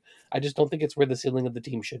upgrade. I just don't think it's where the ceiling of the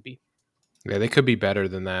team should be. Yeah, they could be better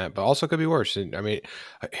than that, but also could be worse. And, I mean,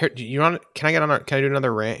 here, you want? Can I get on? Can I do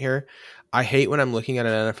another rant here? I hate when I'm looking at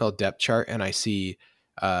an NFL depth chart and I see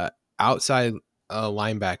uh, outside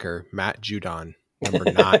linebacker Matt Judon,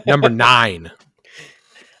 number nine.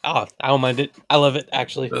 Oh, I don't mind it. I love it,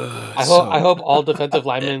 actually. Ugh, I so hope all defensive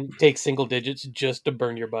linemen take single digits just to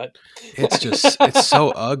burn your butt. it's so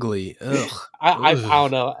ugly. Ugh. I Ugh. don't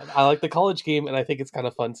know. I like the college game, and I think it's kind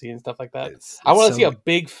of fun seeing stuff like that. I It's want to see so. a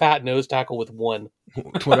big fat nose tackle with one,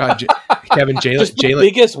 What about Kevin just the Jalen?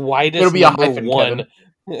 biggest, It'll widest be a number hyphen, one.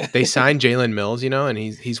 Kevin. They signed Jalen Mills, and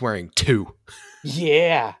he's wearing two.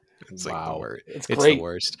 Yeah, It's like the Wow. worst. it's It's the great.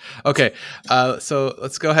 worst. Okay, so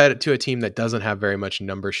let's go ahead to a team that doesn't have very much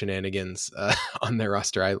number shenanigans on their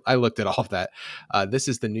roster. I looked at all of that. This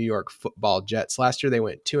is the New York Football Jets. Last year they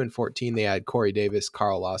went 2-14. They had Corey Davis,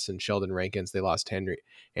 Carl Lawson, Sheldon Rankins. They lost Henry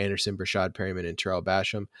Anderson, Brashad Perryman, and Terrell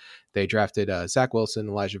Basham. They drafted Zach Wilson,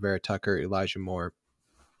 Elijah Vera Tucker, Elijah Moore,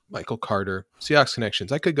 Michael Carter. Seahawks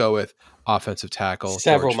connections. I could go with offensive tackle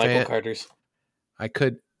Several George Michael Fant. Carters. I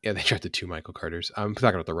could. Yeah, they drafted two Michael Carters. I'm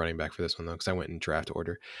talking about the running back for this one though, because I went in draft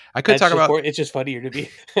order. I could That's talk just about more. It's just funnier to be.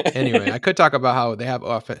 anyway. I could talk about how they have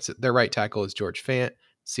offense. Their right tackle is George Fant,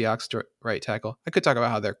 Seahawks right tackle. I could talk about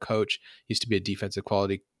how their coach used to be a defensive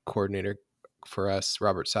quality coordinator for us,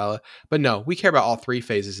 Robert Saleh. But no, we care about all three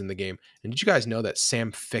phases in the game. And did you guys know that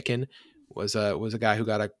Sam Ficken was a guy who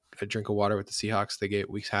got a drink of water with the Seahawks?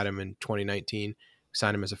 We had him in 2019. We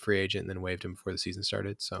signed him as a free agent and then waived him before the season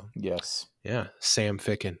started. So Yes. yeah, Sam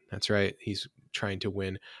Ficken. That's right. He's trying to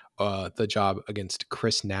win the job against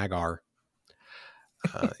Chris Nagar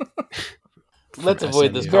from Let's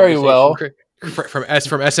avoid this SMU. Very conversation. well.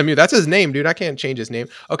 From SMU. That's his name, dude. I can't change his name.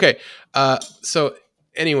 Okay. So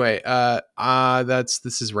anyway,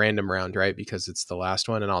 this is random round, right? Because it's the last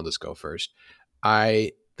one, and I'll just go first.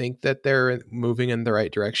 I think that they're moving in the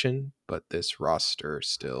right direction, but this roster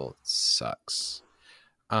still sucks.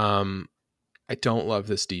 I don't love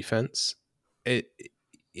this defense.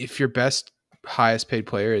 If your best highest paid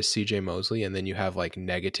player is CJ Mosley and then you have like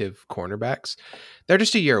negative cornerbacks, they're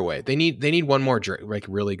just a year away. They need one more like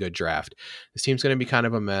really good draft. This team's going to be kind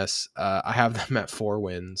of a mess. I have them at 4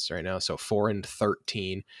 wins right now, so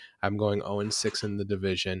 4-13. I'm going 0-6 in the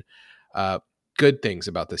division. Good things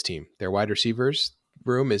about this team: their wide receivers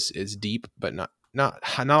room is deep, but not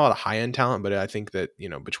a lot of high end talent. But I think that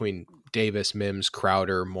between Davis, Mims,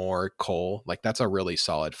 Crowder, Moore, Cole, like that's a really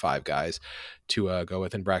solid 5 guys to go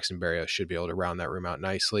with. And Braxton Berrios should be able to round that room out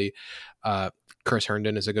nicely. Chris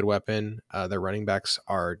Herndon is a good weapon. Their running backs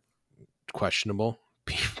are questionable.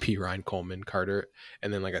 P. Ryan, Coleman, Carter.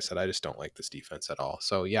 And then, like I said, I just don't like this defense at all.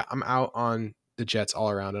 So, yeah, I'm out on the Jets all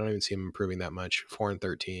around. I don't even see them improving that much.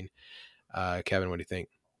 4-13. Kevin, what do you think?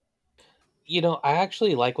 I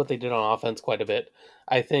actually like what they did on offense quite a bit.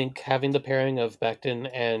 I think having the pairing of Becton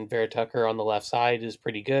and Vera Tucker on the left side is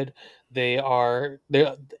pretty good. They're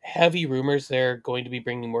heavy rumors they're going to be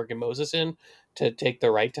bringing Morgan Moses in to take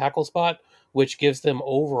the right tackle spot, which gives them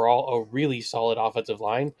overall a really solid offensive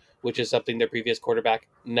line, which is something their previous quarterback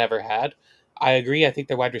never had. I agree. I think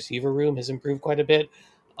their wide receiver room has improved quite a bit.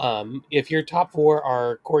 If your top four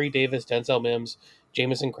are Corey Davis, Denzel Mims,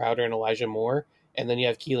 Jamison Crowder, and Elijah Moore, and then you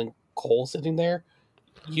have Keelan Cole sitting there,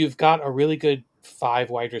 you've got a really good five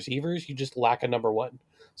wide receivers. You just lack a number one.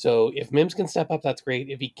 So if Mims can step up, that's great.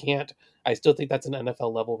 If he can't, I still think that's an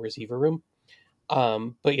NFL level receiver room.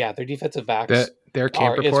 But yeah, their defensive backs Their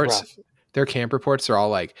camp it's reports, rough. are all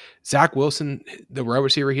like Zach Wilson, the wide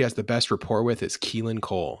receiver he has the best rapport with is Keelan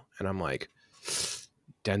Cole, and I'm like,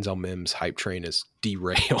 Denzel Mims hype train is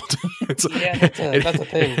derailed. Yeah, that's a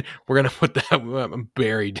thing. We're gonna put that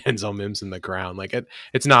bury Denzel Mims in the ground. Like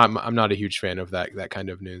it's not. I'm not a huge fan of that kind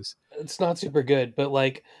of news. It's not super good, but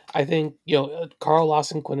like I think Carl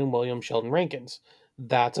Lawson, Quinton Williams, Sheldon Rankins.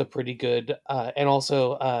 That's a pretty good, and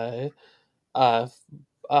also uh,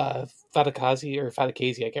 Fatakazi or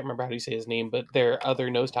Fatakazi. I can't remember how you say his name, but their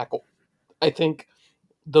other nose tackle. I think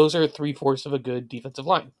those are 3/4 of a good defensive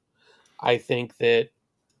line. I think that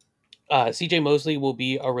CJ Mosley will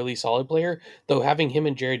be a really solid player, though having him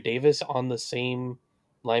and Jared Davis on the same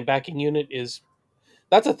linebacking unit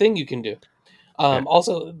that's a thing you can do. Yeah,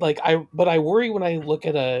 Also, but I worry when I look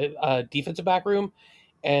at a defensive back room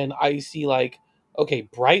and I see okay,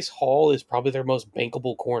 Bryce Hall is probably their most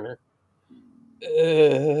bankable corner.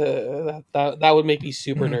 That would make me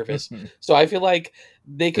super nervous. So I feel like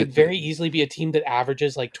they could very easily be a team that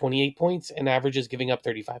averages like 28 points and averages giving up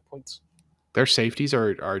 35 points. their safeties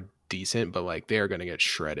are decent, but like they are going to get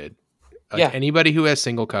shredded. Like Yeah, anybody who has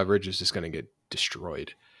single coverage is just going to get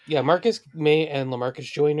destroyed. yeah, Marcus May and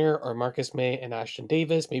Lamarcus Joyner, or Marcus May and Ashton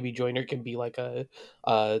Davis. Maybe Joyner can be like a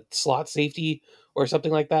slot safety or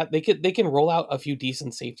something like that. They can roll out a few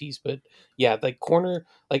decent safeties, but yeah, like corner.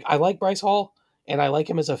 Like I like Bryce Hall, and I like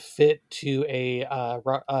him as a fit to a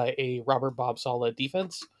Robert Bob Sala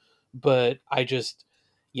defense. But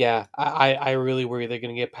yeah, I really worry they're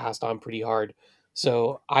going to get passed on pretty hard.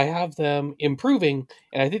 So I have them improving,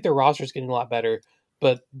 and I think their roster is getting a lot better,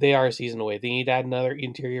 but they are a season away. They need to add another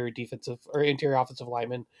interior offensive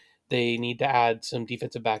lineman. They need to add some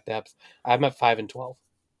defensive back depth. I'm at 5-12,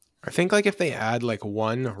 I think like if they add like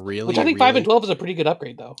one which I really think 5-12 really is a pretty good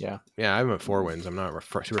upgrade, though. Yeah. yeah, I'm at 4 wins. I'm not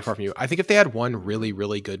super far from you. I think if they add one really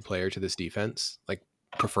really good player to this defense, like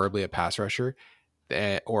preferably a pass rusher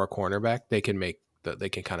or a cornerback, they can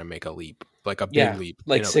kind of make a leap, like a big Yeah, leap.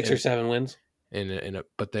 like 6 or 7 wins.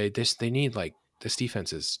 But they need like this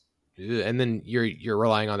defense is, and then you're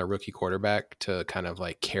relying on a rookie quarterback to kind of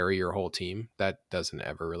like carry your whole team. That doesn't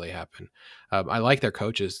ever really happen. I like their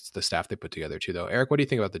coaches, the staff they put together too, though. Eric, what do you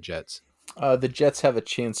think about the Jets? The Jets have a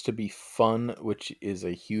chance to be fun, which is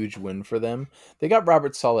a huge win for them. They got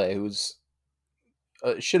Robert Saleh, who's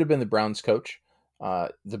should have been the Browns coach.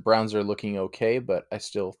 The Browns are looking okay, but I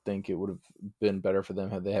still think it would have been better for them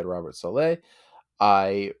had they had Robert Saleh.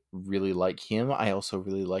 I really like him. I also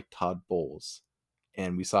really like Todd Bowles,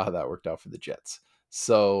 and we saw how that worked out for the Jets.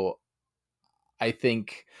 So I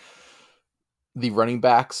think the running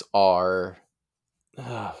backs are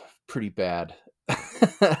pretty bad.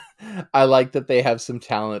 I like that they have some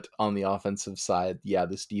talent on the offensive side. Yeah,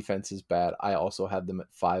 this defense is bad. I also had them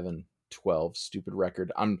at 5-12. Stupid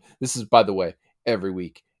record. This is, by the way, every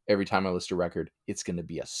week. Every time I list a record, it's going to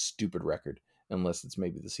be a stupid record, unless it's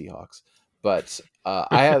maybe the Seahawks. But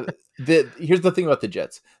I have here's the thing about the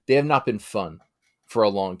Jets. They have not been fun for a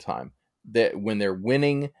long time. That when they're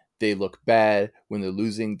winning, they look bad. When they're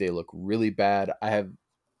losing, they look really bad. I have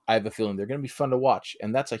a feeling they're going to be fun to watch,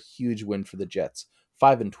 and that's a huge win for the Jets.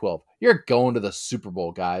 5-12. You're going to the Super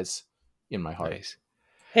Bowl, guys. In my heart, Nice.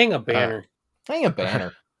 Hang a Uh, banner. hang a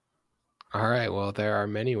banner. all right. Well, there are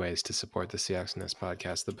many ways to support the Seahawks Nest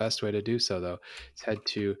podcast. The best way to do so, though, is head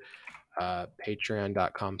to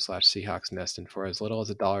patreon.com/Seahawks Nest, and for as little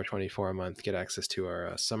as $1.24 a month, get access to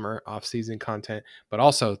our summer off-season content. But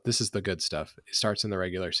also, this is the good stuff. It starts in the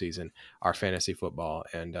regular season. Our fantasy football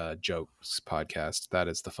and jokes podcast. That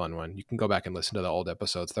is the fun one. You can go back and listen to the old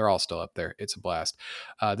episodes. They're all still up there. It's a blast.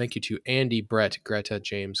 Thank you to Andy, Brett, Greta,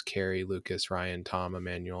 James, Carrie, Lucas, Ryan, Tom,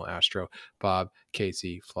 Emmanuel, Astro, Bob,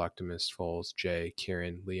 Casey, Flocktimus, Foles, Jay,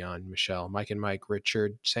 Kieran, Leon, Michelle, Mike and Mike,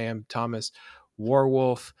 Richard, Sam, Thomas,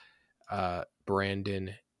 Warwolf,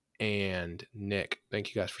 Brandon, and Nick.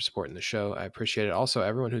 Thank you guys for supporting the show. I appreciate it. Also,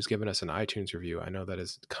 everyone who's given us an iTunes review. I know that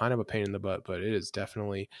is kind of a pain in the butt, but it is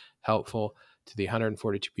definitely helpful to the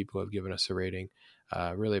 142 people who have given us a rating.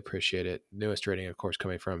 Really appreciate it. Newest rating, of course,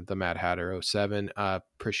 coming from the Mad Hatter 07.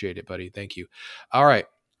 Appreciate it, buddy. Thank you. All right.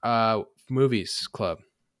 Movies club.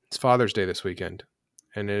 It's Father's Day this weekend,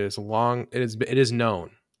 and it is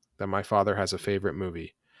known that my father has a favorite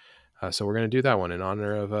movie. So we're going to do that one in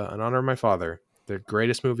honor of my father. The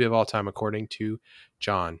greatest movie of all time, according to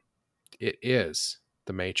John. It is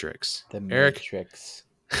The Matrix. The Eric? Matrix.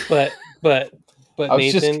 But I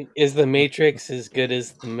was just- Nathan, is the Matrix as good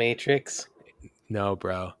as the Matrix? No,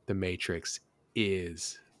 bro. The Matrix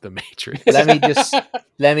is The Matrix.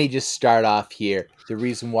 Let me just start off here. The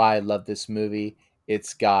reason why I love this movie,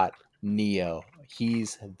 it's got Neo.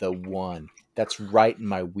 He's the one. That's right in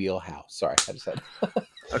my wheelhouse. Sorry, I just had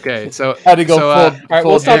Okay, so had to go so, full. All right,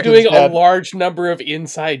 we'll stop Jenkins doing a dad. large number of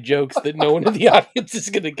inside jokes that no one in the audience is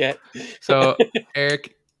going to get. So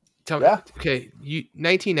Eric, tell me. Yeah. Okay,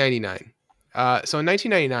 1999. So in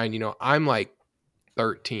 1999, I'm like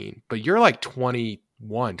 13, but you're like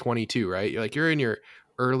 21, 22, right? You're in your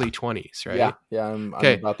early 20s, right? Yeah, I'm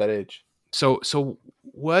Okay. about that age. So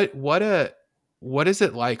what is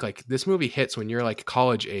it like? Like, this movie hits when you're like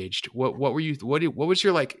college aged. What was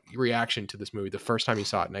your like reaction to this movie the first time you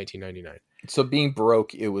saw it in 1999? So being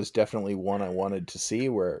broke, it was definitely one I wanted to see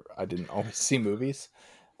where I didn't always see movies.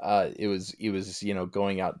 It was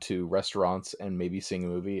going out to restaurants and maybe seeing a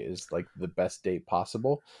movie is like the best date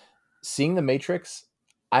possible. Seeing The Matrix,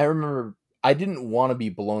 I remember I didn't want to be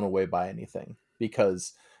blown away by anything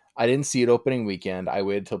because I didn't see it opening weekend. I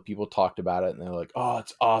waited till people talked about it and they're like, "Oh,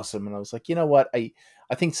 it's awesome." And I was like, "You know what? I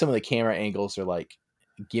think some of the camera angles are like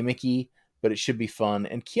gimmicky, but it should be fun."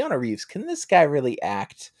 And Keanu Reeves, can this guy really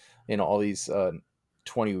act? All these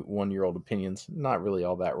 21-year-old opinions, not really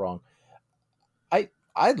all that wrong.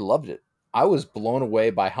 I loved it. I was blown away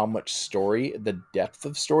by how much story, the depth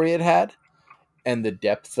of story it had, and the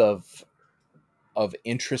depth of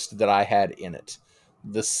interest that I had in it.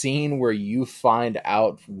 The scene where you find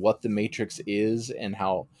out what the Matrix is and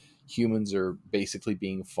how humans are basically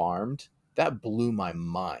being farmed, that blew my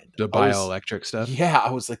mind. The bioelectric stuff. Yeah, I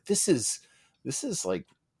was like, this is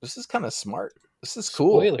kind of smart. This is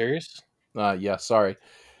cool. Spoilers. Yeah, sorry.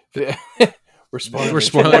 We're spoiling. We're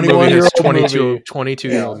spoiling a movie that's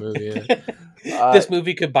 22-year-old Yeah. movie. Yeah. This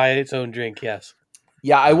movie could buy its own drink. Yes.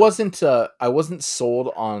 Yeah, I wasn't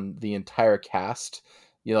sold on the entire cast.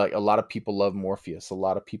 Like a lot of people love Morpheus, a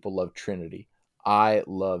lot of people love Trinity. I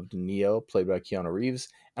loved Neo, played by Keanu Reeves,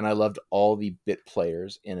 and I loved all the bit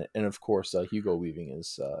players in it, and of course, Hugo Weaving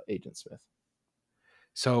is Agent Smith.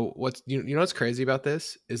 So what's what's crazy about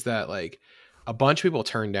this is that like a bunch of people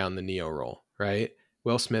turned down the Neo role, right?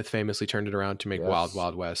 Will Smith famously turned it around to make Wild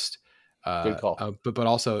Wild West. Good call. But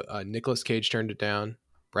also Nicolas Cage turned it down.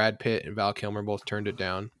 Brad Pitt and Val Kilmer both turned it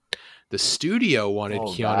down. The studio wanted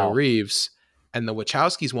Keanu Reeves, and the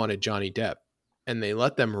Wachowskis wanted Johnny Depp, and they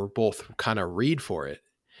let them both kind of read for it.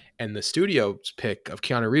 And the studio's pick of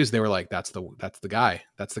Keanu Reeves, they were like, "That's the guy.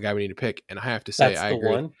 That's the guy we need to pick." And I have to say, I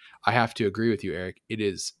agree. I have to agree with you, Eric. It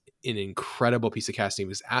is an incredible piece of casting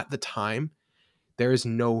because at the time, there is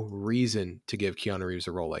no reason to give Keanu Reeves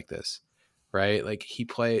a role like this, right? Like he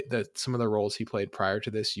played some of the roles he played prior to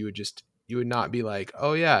this, you would not be like,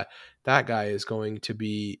 "Oh yeah, that guy is going to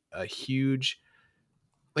be a huge."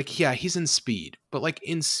 Like, yeah, he's in Speed, but like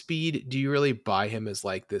in Speed, do you really buy him as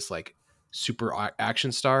like this like super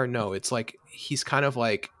action star? No, it's like he's kind of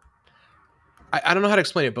like I don't know how to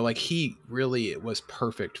explain it, but like he really was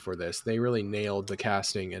perfect for this. They really nailed the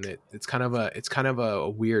casting, and it's kind of a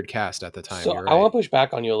weird cast at the time. So You're right. I want to push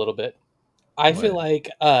back on you a little bit. I feel like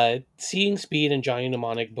seeing Speed and Johnny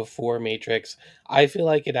Mnemonic before Matrix, I feel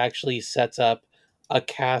like it actually sets up a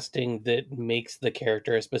casting that makes the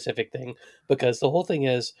character a specific thing. Because the whole thing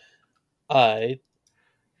is, Keanu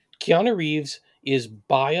Reeves is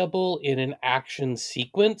buyable in an action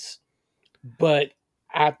sequence, but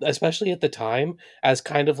especially at the time, as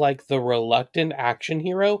kind of like the reluctant action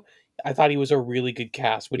hero, I thought he was a really good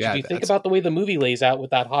cast. Which, if you think about the way the movie lays out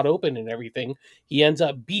with that hot open and everything, he ends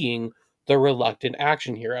up being the reluctant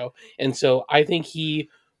action hero. And so I think he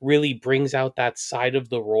really brings out that side of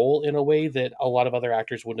the role in a way that a lot of other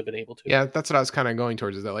actors wouldn't have been able to. Yeah, that's what I was kind of going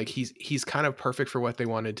towards, is that like he's kind of perfect for what they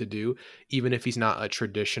wanted to do, even if he's not a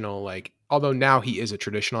traditional, like, although now he is a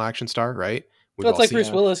traditional action star, right? It's like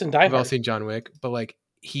Bruce Willis and Die Hard. We've all seen John Wick, but like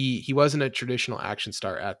he wasn't a traditional action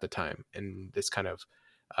star at the time, and this kind of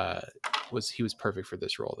he was perfect for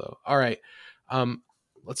this role though. All right,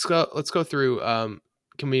 let's go through.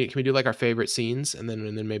 Can we do like our favorite scenes and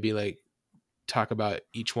then maybe like talk about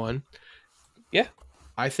each one? Yeah.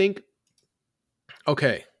 I think,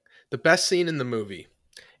 okay, the best scene in the movie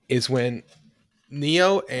is when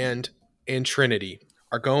Neo and Trinity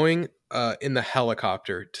are going in the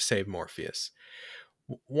helicopter to save Morpheus.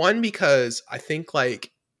 One, because I think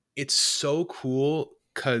like it's so cool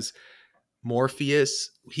because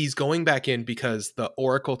Morpheus, he's going back in because the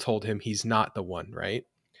Oracle told him he's not the one, right?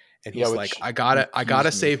 And Yeah, he's like, which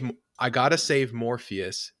confused me. I gotta save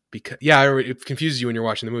Morpheus because yeah, it confuses you when you're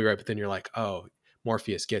watching the movie, right? But then you're like, oh,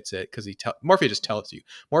 Morpheus gets it because Morpheus just tells you.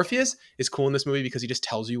 Morpheus is cool in this movie because he just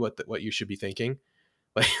tells you what you should be thinking.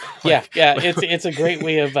 Like, Yeah, yeah, like it's a great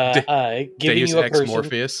way of giving Deus you a Ex person.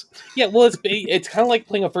 Morpheus. Yeah, well, it's kind of like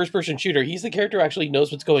playing a first person shooter. He's the character who actually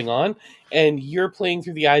knows what's going on, and you're playing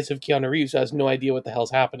through the eyes of Keanu Reeves, who has no idea what the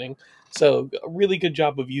hell's happening. So, a really good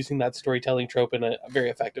job of using that storytelling trope in a very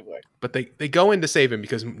effective way. But they go in to save him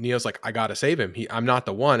because Neo's like, I gotta save him. I'm not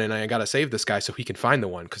the one, and I gotta save this guy so he can find the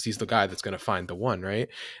one because he's the guy that's gonna find the one, right?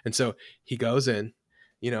 And so he goes in,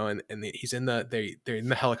 he's in they're in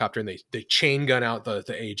the helicopter and they chain gun out the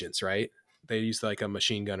agents, right? They use like a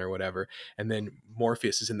machine gun or whatever, and then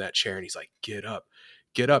Morpheus is in that chair and he's like, get up,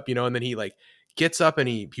 and then he like gets up and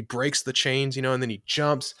he breaks the chains, and then he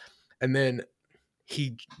jumps, and then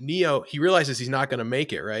he realizes he's not going to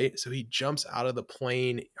make it, right? So he jumps out of the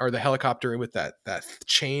plane or the helicopter with that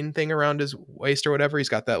chain thing around his waist or whatever. He's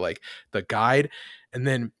got that like the guide, and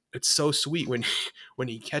then it's so sweet when when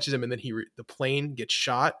he catches him, and then the plane gets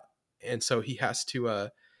shot, and so he has to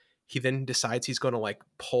he then decides he's going to like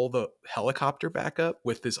pull the helicopter back up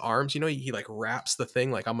with his arms. He like wraps the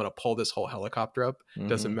thing like, I'm going to pull this whole helicopter up.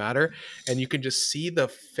 Doesn't matter. And you can just see the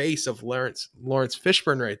face of Lawrence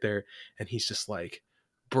Fishburne right there. And he's just like,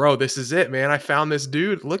 bro, this is it, man. I found this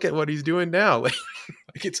dude. Look at what he's doing now.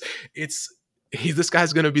 Like this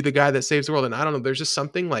guy's going to be the guy that saves the world. And I don't know, there's just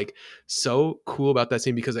something like so cool about that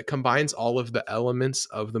scene because it combines all of the elements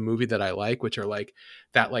of the movie that I like, which are like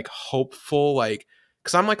that like hopeful, like,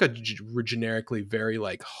 because I'm like a generically very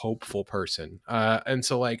like hopeful person, and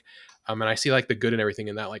so like and I see like the good and everything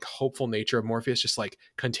in that like hopeful nature of Morpheus, just like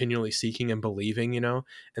continually seeking and believing, and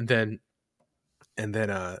then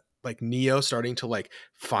like Neo starting to like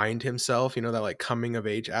find himself, that like coming of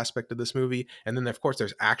age aspect of this movie, and then of course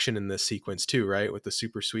there's action in this sequence too, right, with the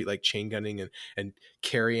super sweet like chain gunning and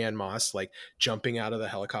Carrie Ann Moss like jumping out of the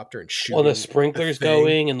helicopter and Well, the shooting the sprinklers thing.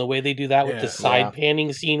 going and the way they do that with the Yeah, side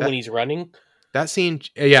panning scene when that he's running. that scene,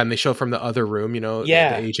 yeah, and they show from the other room, the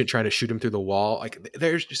Yeah, agent trying to shoot him through the wall. Like,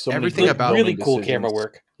 there's just So many everything great about really filming cool camera decisions.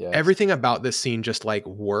 work. Yes. everything about this scene just like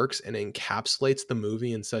works and encapsulates the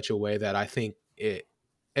movie in such a way that I think it.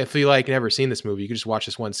 If you like never seen this movie, you could just watch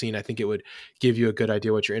this one scene. I think it would give you a good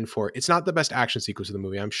idea what you're in for. It's not the best action sequence of the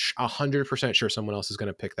movie. I'm 100% sure someone else is going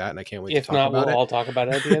to pick that, and I can't wait to If talk not, we'll about it. all talk about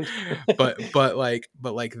it at the end. but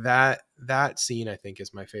like that scene, I think,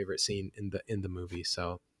 is my favorite scene in the movie.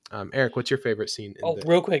 So, Eric, what's your favorite scene in Oh, the?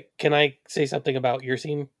 real quick, can I say something about your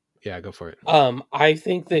scene? Yeah, go for it. I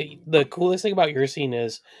think that the coolest thing about your scene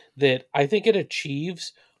is that I think it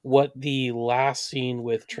achieves what the last scene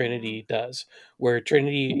with Trinity does, where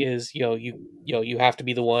Trinity is, you have to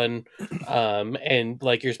be the one, and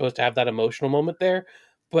like you're supposed to have that emotional moment there.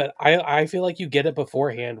 But I feel like you get it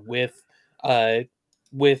beforehand uh,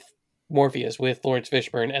 with Morpheus, with Lawrence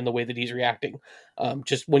Fishburne, and the way that he's reacting.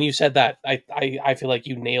 Just when you said that, I feel like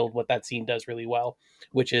you nailed what that scene does really well,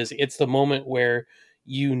 which is it's the moment where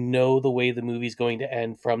you know the way the movie's going to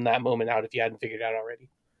end from that moment out if you hadn't figured it out already.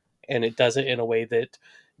 And it does it in a way that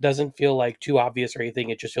doesn't feel like too obvious or anything.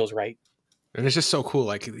 It just feels right. And it's just so cool.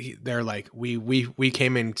 Like they're like, we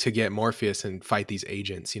came in to get Morpheus and fight these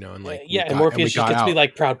agents, and like Yeah, and Morpheus just got gets to be out.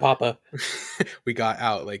 like proud papa. We got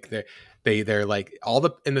out. Like they're like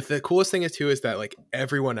the coolest thing is too is that like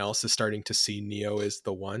everyone else is starting to see Neo as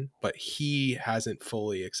the one, but he hasn't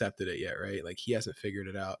fully accepted it yet, right? Like he hasn't figured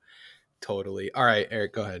it out totally. All right,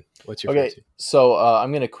 Eric, go ahead. What's your favorite Okay, scene? so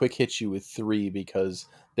I'm gonna quick hit you with three because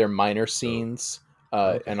they're minor scenes,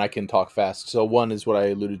 Okay. and I can talk fast. So one is what I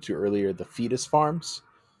alluded to earlier: the fetus farms,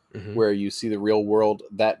 Mm-hmm. where you see the real world.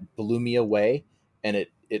 That blew me away, and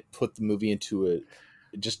it put the movie into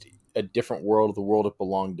just a different world, the world it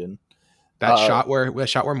belonged in. That shot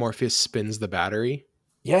where Morpheus spins the battery.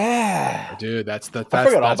 Yeah, Oh, dude, I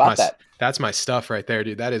forgot all about that. that's my stuff right there,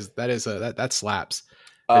 dude. That slaps.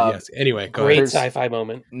 But Uh, yes. Anyway, go Great ahead. There's sci-fi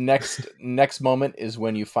moment. next moment is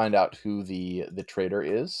when you find out who the traitor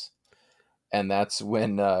is, and that's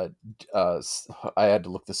when I had to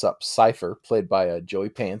look this up. Cypher, played by Joey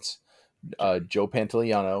Pants, Joe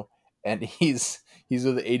Pantoliano, and he's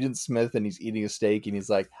with Agent Smith, and he's eating a steak, and he's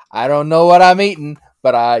like, "I don't know what I'm eating,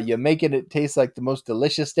 but you're making it taste like the most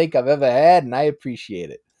delicious steak I've ever had, and I appreciate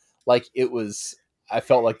it. Like it was, I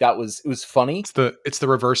felt like it was funny. It's the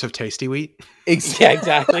reverse of tasty wheat. Yeah,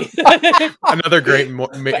 exactly. Another great and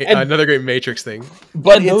another great Matrix thing.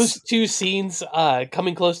 But and it's those two scenes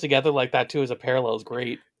coming close together like that too as a parallel is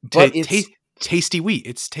great. but it's Tasty wheat.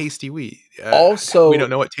 It's tasty wheat. We also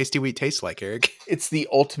don't know what tasty wheat tastes like, Eric. it's the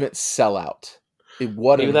ultimate sellout.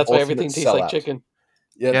 What Maybe an that's why ultimate everything tastes like sellout. chicken.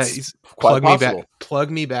 Yeah, It's he's quite possible.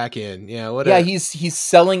 Plug me back in. Yeah, what Yeah, a he's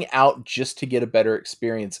selling out just to get a better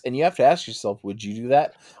experience. And you have to ask yourself, would you do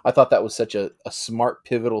that? I thought that was such a smart,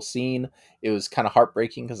 pivotal scene. It was kind of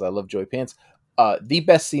heartbreaking because I love Joey Pants. The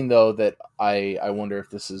best scene, though, that I wonder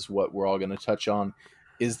if this is what we're all going to touch on,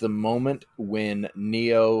 is the moment when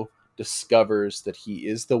Neo discovers that he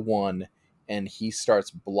is the one and he starts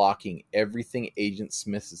blocking everything Agent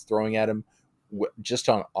Smith is throwing at him just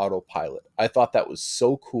on autopilot. I thought that was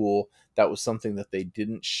so cool. That was something that they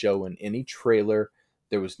didn't show in any trailer.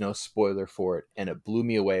 There was no spoiler for it, and it blew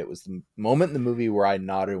me away. It was the moment in the movie where I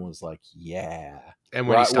nodded and was like, "Yeah." and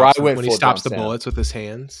Where I went when he full stops John the Cena. bullets with his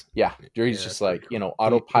hands. Yeah, where he's Yeah, just that's pretty like, cool.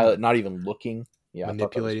 autopilot, not even looking. Yeah, I thought that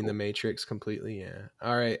was Manipulating the cool. Matrix completely. Yeah.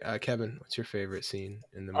 All right, Kevin, what's your favorite scene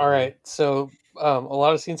in the All movie? right, so a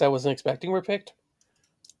lot of scenes I wasn't expecting were picked,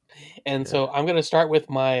 and Yeah. so I'm going to start with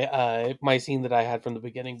my scene that I had from the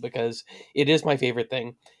beginning because it is my favorite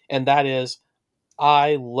thing, and that is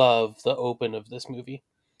I love the open of this movie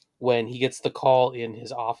when he gets the call in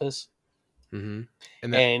his office Mm-hmm.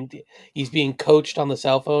 And that and he's being coached on the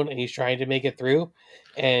cell phone and he's trying to make it through,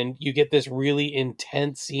 and you get this really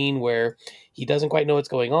intense scene where he doesn't quite know what's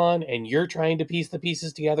going on and you're trying to piece the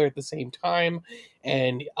pieces together at the same time,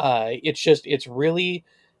 and it's really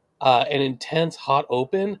an intense hot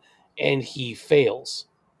open, and he fails,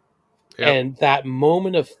 yep. and that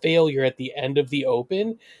moment of failure at the end of the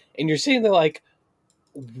open, and you're sitting there like,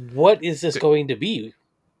 what is this going to be?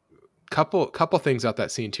 Couple things about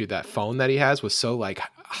that scene too. That phone that he has was so like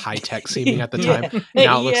high tech seeming at the time. Yeah.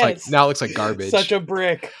 Now it looks like Yes, such garbage. a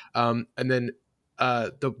brick. And then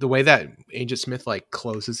the way that Agent Smith like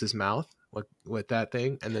closes his mouth with that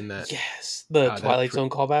thing, and then Yes, the that Twilight Zone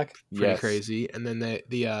callback. pretty Yes, crazy. And then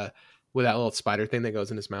the with that little spider thing that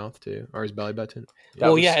goes in his mouth too, or his belly button. Yeah. that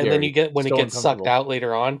Well, was yeah, and then you scary. get when it Still gets sucked uncomfortable. out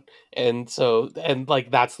later on, and so and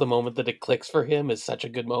like that's the moment that it clicks for him is such a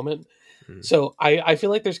good moment. Mm. So I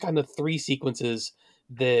feel like there's kind of three sequences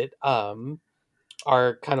that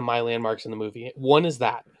are kind of my landmarks in the movie. One is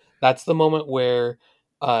that's the moment where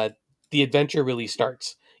uh the adventure really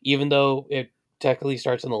starts, even though it technically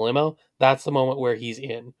starts in the limo. That's the moment where he's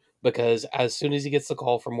in, because as soon as he gets the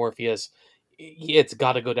call from Morpheus, it's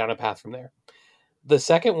got to go down a path from there. The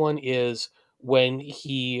second one is when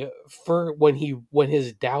when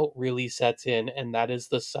his doubt really sets in, and that is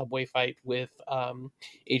the subway fight with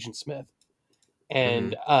Agent Smith. Hmm.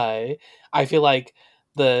 And I feel like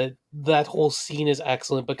that whole scene is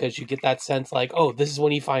excellent because you get that sense like, oh, this is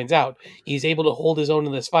when he finds out he's able to hold his own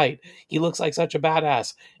in this fight. He looks like such a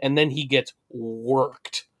badass, and then he gets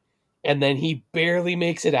worked, and then he barely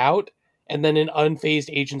makes it out, and then an unfazed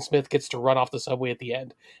Agent Smith gets to run off the subway at the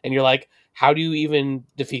end, and you're like, how do you even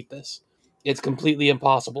defeat this? It's completely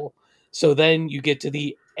impossible. So then you get to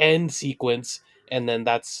the end sequence, and then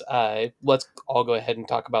that's let's all go ahead and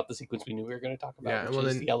talk about the sequence we knew we were going to talk about, Yeah. which Well,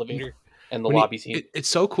 is then the elevator and the when lobby scene. it's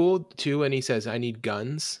so cool too when he says, "I need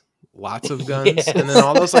guns." Lots of guns, and then Yes.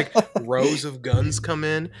 all those like rows of guns come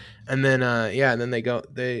in, and then and then they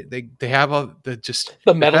have all The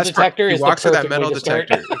the metal best part. detector He is the walks through that perfect way metal to start.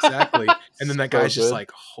 detector exactly, and then that So guy's just good.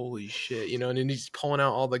 like, holy shit, and then he's pulling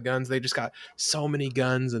out all the guns. They just got so many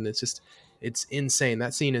guns, and it's insane.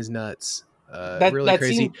 That scene is nuts, really That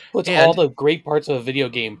crazy, scene puts all and the great parts of a video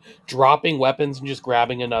game, dropping weapons and just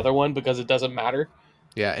grabbing another one because it doesn't matter.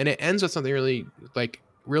 yeah, and it ends with something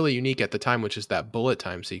really unique at the time, which is that bullet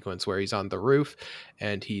time sequence where he's on the roof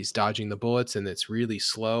and he's dodging the bullets, and it's really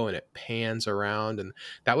slow and it pans around, and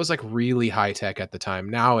that was like really high tech at the time.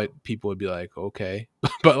 Now people would be like, okay,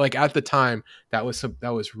 but like at the time that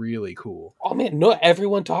was really cool. Oh man, no,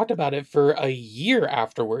 everyone talked about it for a year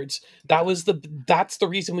afterwards. Yeah, That's the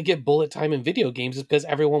reason we get bullet time in video games, is because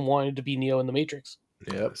everyone wanted to be Neo in the Matrix.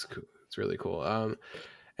 yeah, Yep. it's cool. It's really cool.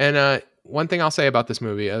 And one thing I'll say about this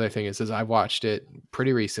movie, other thing is I watched it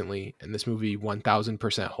pretty recently, and this movie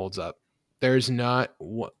 1000% holds up. There's not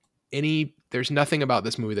there's nothing about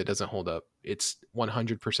this movie that doesn't hold up. It's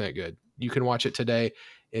 100% good. You can watch it today.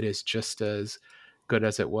 It is just as good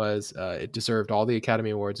as it was. It deserved all the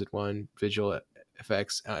Academy Awards it won: visual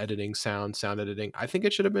effects, editing, sound editing. I think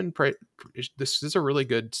it should have been. This is a really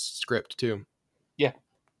good script too. Yeah.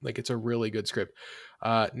 Like it's a really good script.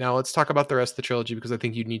 Now let's talk about the rest of the trilogy because I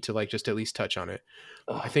think you need to like just at least touch on it.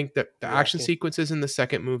 I Ugh, think that the you have action to. sequences in the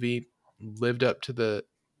second movie lived up to the.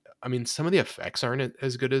 I mean, some of the effects aren't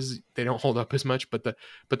as good as they don't hold up as much, but the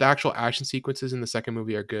actual action sequences in the second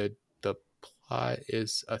movie are good. The plot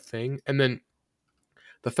is a thing, and then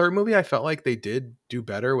the third movie, I felt like they did do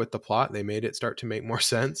better with the plot. They made it start to make more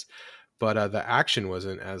sense, but the action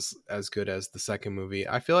wasn't as good as the second movie.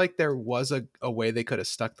 I feel like there was a way they could have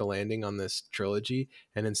stuck the landing on this trilogy,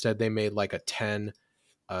 and instead they made like a 10,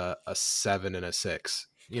 a 7, and a 6.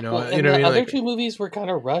 Well, You and know what I the mean? other Like, two movies were kind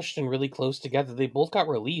of rushed and really close together. They both got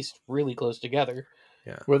released really close together,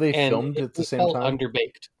 yeah, Were they and filmed at the it same felt time?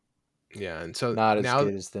 underbaked. yeah. And so Not as now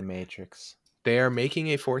good as The Matrix. they are making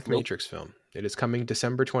a fourth Nope. Matrix film. It is coming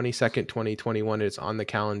December 22nd, 2021. It's on the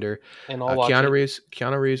calendar. And I'll watch it.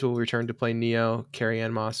 Keanu Reeves will return to play Neo. Carrie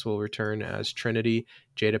Ann Moss will return as Trinity.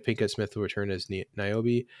 Jada Pinkett Smith will return as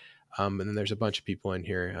Niobe. And then there's a bunch of people in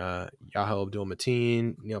here: Yahya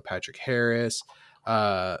Abdul-Mateen, Neil Patrick Harris,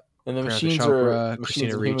 And the Priyanka machines Chopra, machines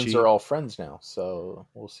Christina and humans are Ricci. all friends now, so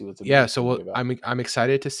we'll see what the Yeah, movie's so gonna be about. I'm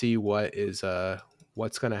excited to see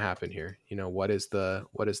what's going to happen here. What is the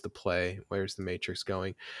play? Where's the Matrix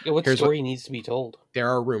going? Yeah, what Here's what story needs to be told? there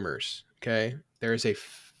are rumors. Okay, there is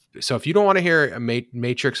so if you don't want to hear a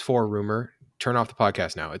Matrix 4 rumor, turn off the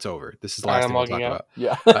podcast now. It's over. This is the All right, last I'm thing we'll logging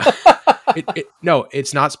talk out. about. Yeah. No,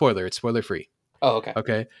 it's not spoiler. It's spoiler free. Oh, okay.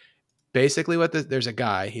 Okay. Basically, there's a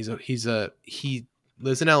guy. He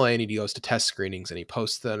lives in LA and he goes to test screenings and he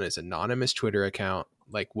posts on his anonymous Twitter account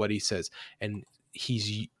like what he says, and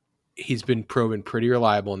he's been proven pretty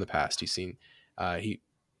reliable in the past. He's seen he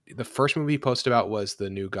the first movie he posted about was the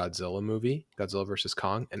new Godzilla movie, Godzilla versus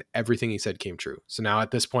Kong, and everything he said came true. So now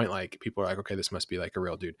at this point, like people are like, okay, this must be like a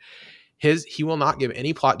real dude. He will not give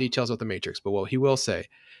any plot details of the Matrix, but what he will say,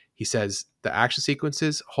 he says the action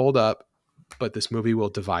sequences hold up, but this movie will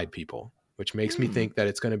divide people, which makes me think that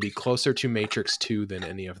it's going to be closer to Matrix 2 than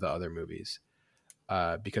any of the other movies.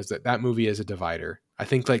 Because that movie is a divider. I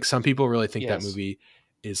think like some people really think that Yes. movie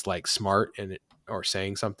is like smart or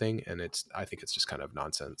saying something, and I think it's just kind of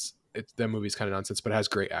nonsense. That movie's kind of nonsense, but it has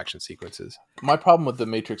great action sequences. My problem with the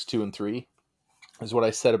Matrix 2 and 3 is what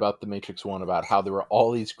I said about the Matrix 1 about how there were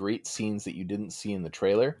all these great scenes that you didn't see in the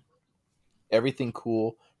trailer. Everything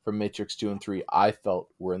cool from Matrix 2 and 3 I felt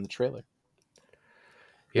were in the trailer.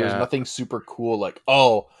 There was Yeah, nothing super cool like,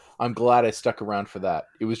 oh, I'm glad I stuck around for that.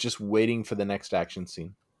 It was just waiting for the next action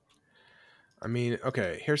scene. I mean,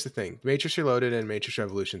 okay. Here's the thing: Matrix Reloaded and Matrix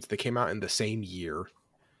Revolutions, they came out in the same year,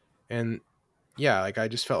 and yeah, like I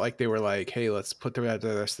just felt like they were like, hey, let's put the rest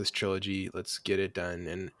of this trilogy, let's get it done.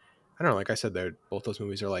 And I don't know, like I said, they're both those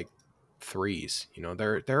movies are like threes.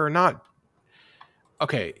 They're not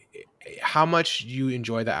okay. How much you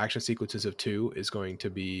enjoy the action sequences of two is going to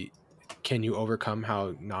be. Can you overcome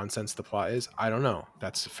how nonsense the plot is? I don't know.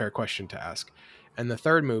 That's a fair question to ask. And the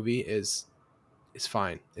third movie is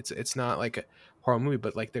fine. It's not like a horror movie,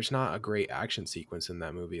 but like there's not a great action sequence in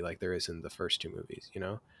that movie like there is in the first two movies.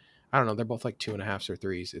 I don't know. They're both like 2.5s or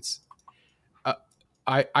threes. It's uh,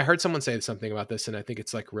 I heard someone say something about this, and I think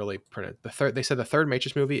it's like really printed. They said the third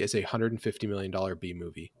Matrix movie is a $150 million B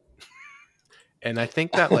movie, and I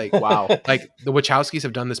think that Wow. like the Wachowskis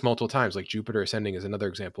have done this multiple times. Like Jupiter Ascending is another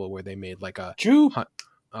example where they made like Jupe,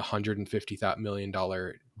 $150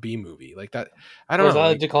 million B movie like that. I or don't as know. I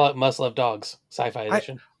like Like to call it, Must Love Dogs, Sci-Fi I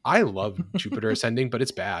Edition. I love Jupiter Ascending, but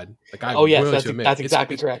it's bad. Like Oh I'm yes, willing to admit that's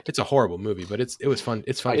exactly correct. it's a horrible movie, but it was fun.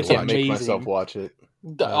 It's fun I to It's can't watch. make myself amazing. watch it.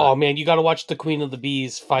 Oh man, you got to watch the Queen of the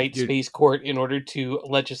Bees fight Dude, Space Court in order to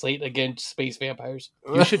legislate against space vampires.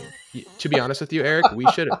 you should. To be honest with you, Eric,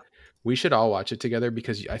 we should all watch it together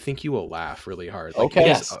because I think you will laugh really hard. Like Okay.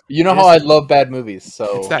 Yes. You know it how is I love bad movies, it's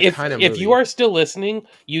so that If kind of if you movie. are still listening,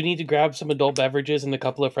 you need to grab some adult beverages and a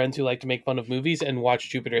couple of friends who like to make fun of movies and watch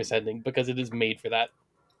Jupiter Ascending because it is made for that.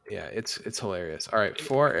 Yeah, it's hilarious. All right,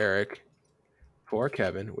 for Eric, for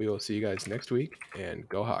Kevin, we will see you guys next week and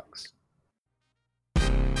go Hawks.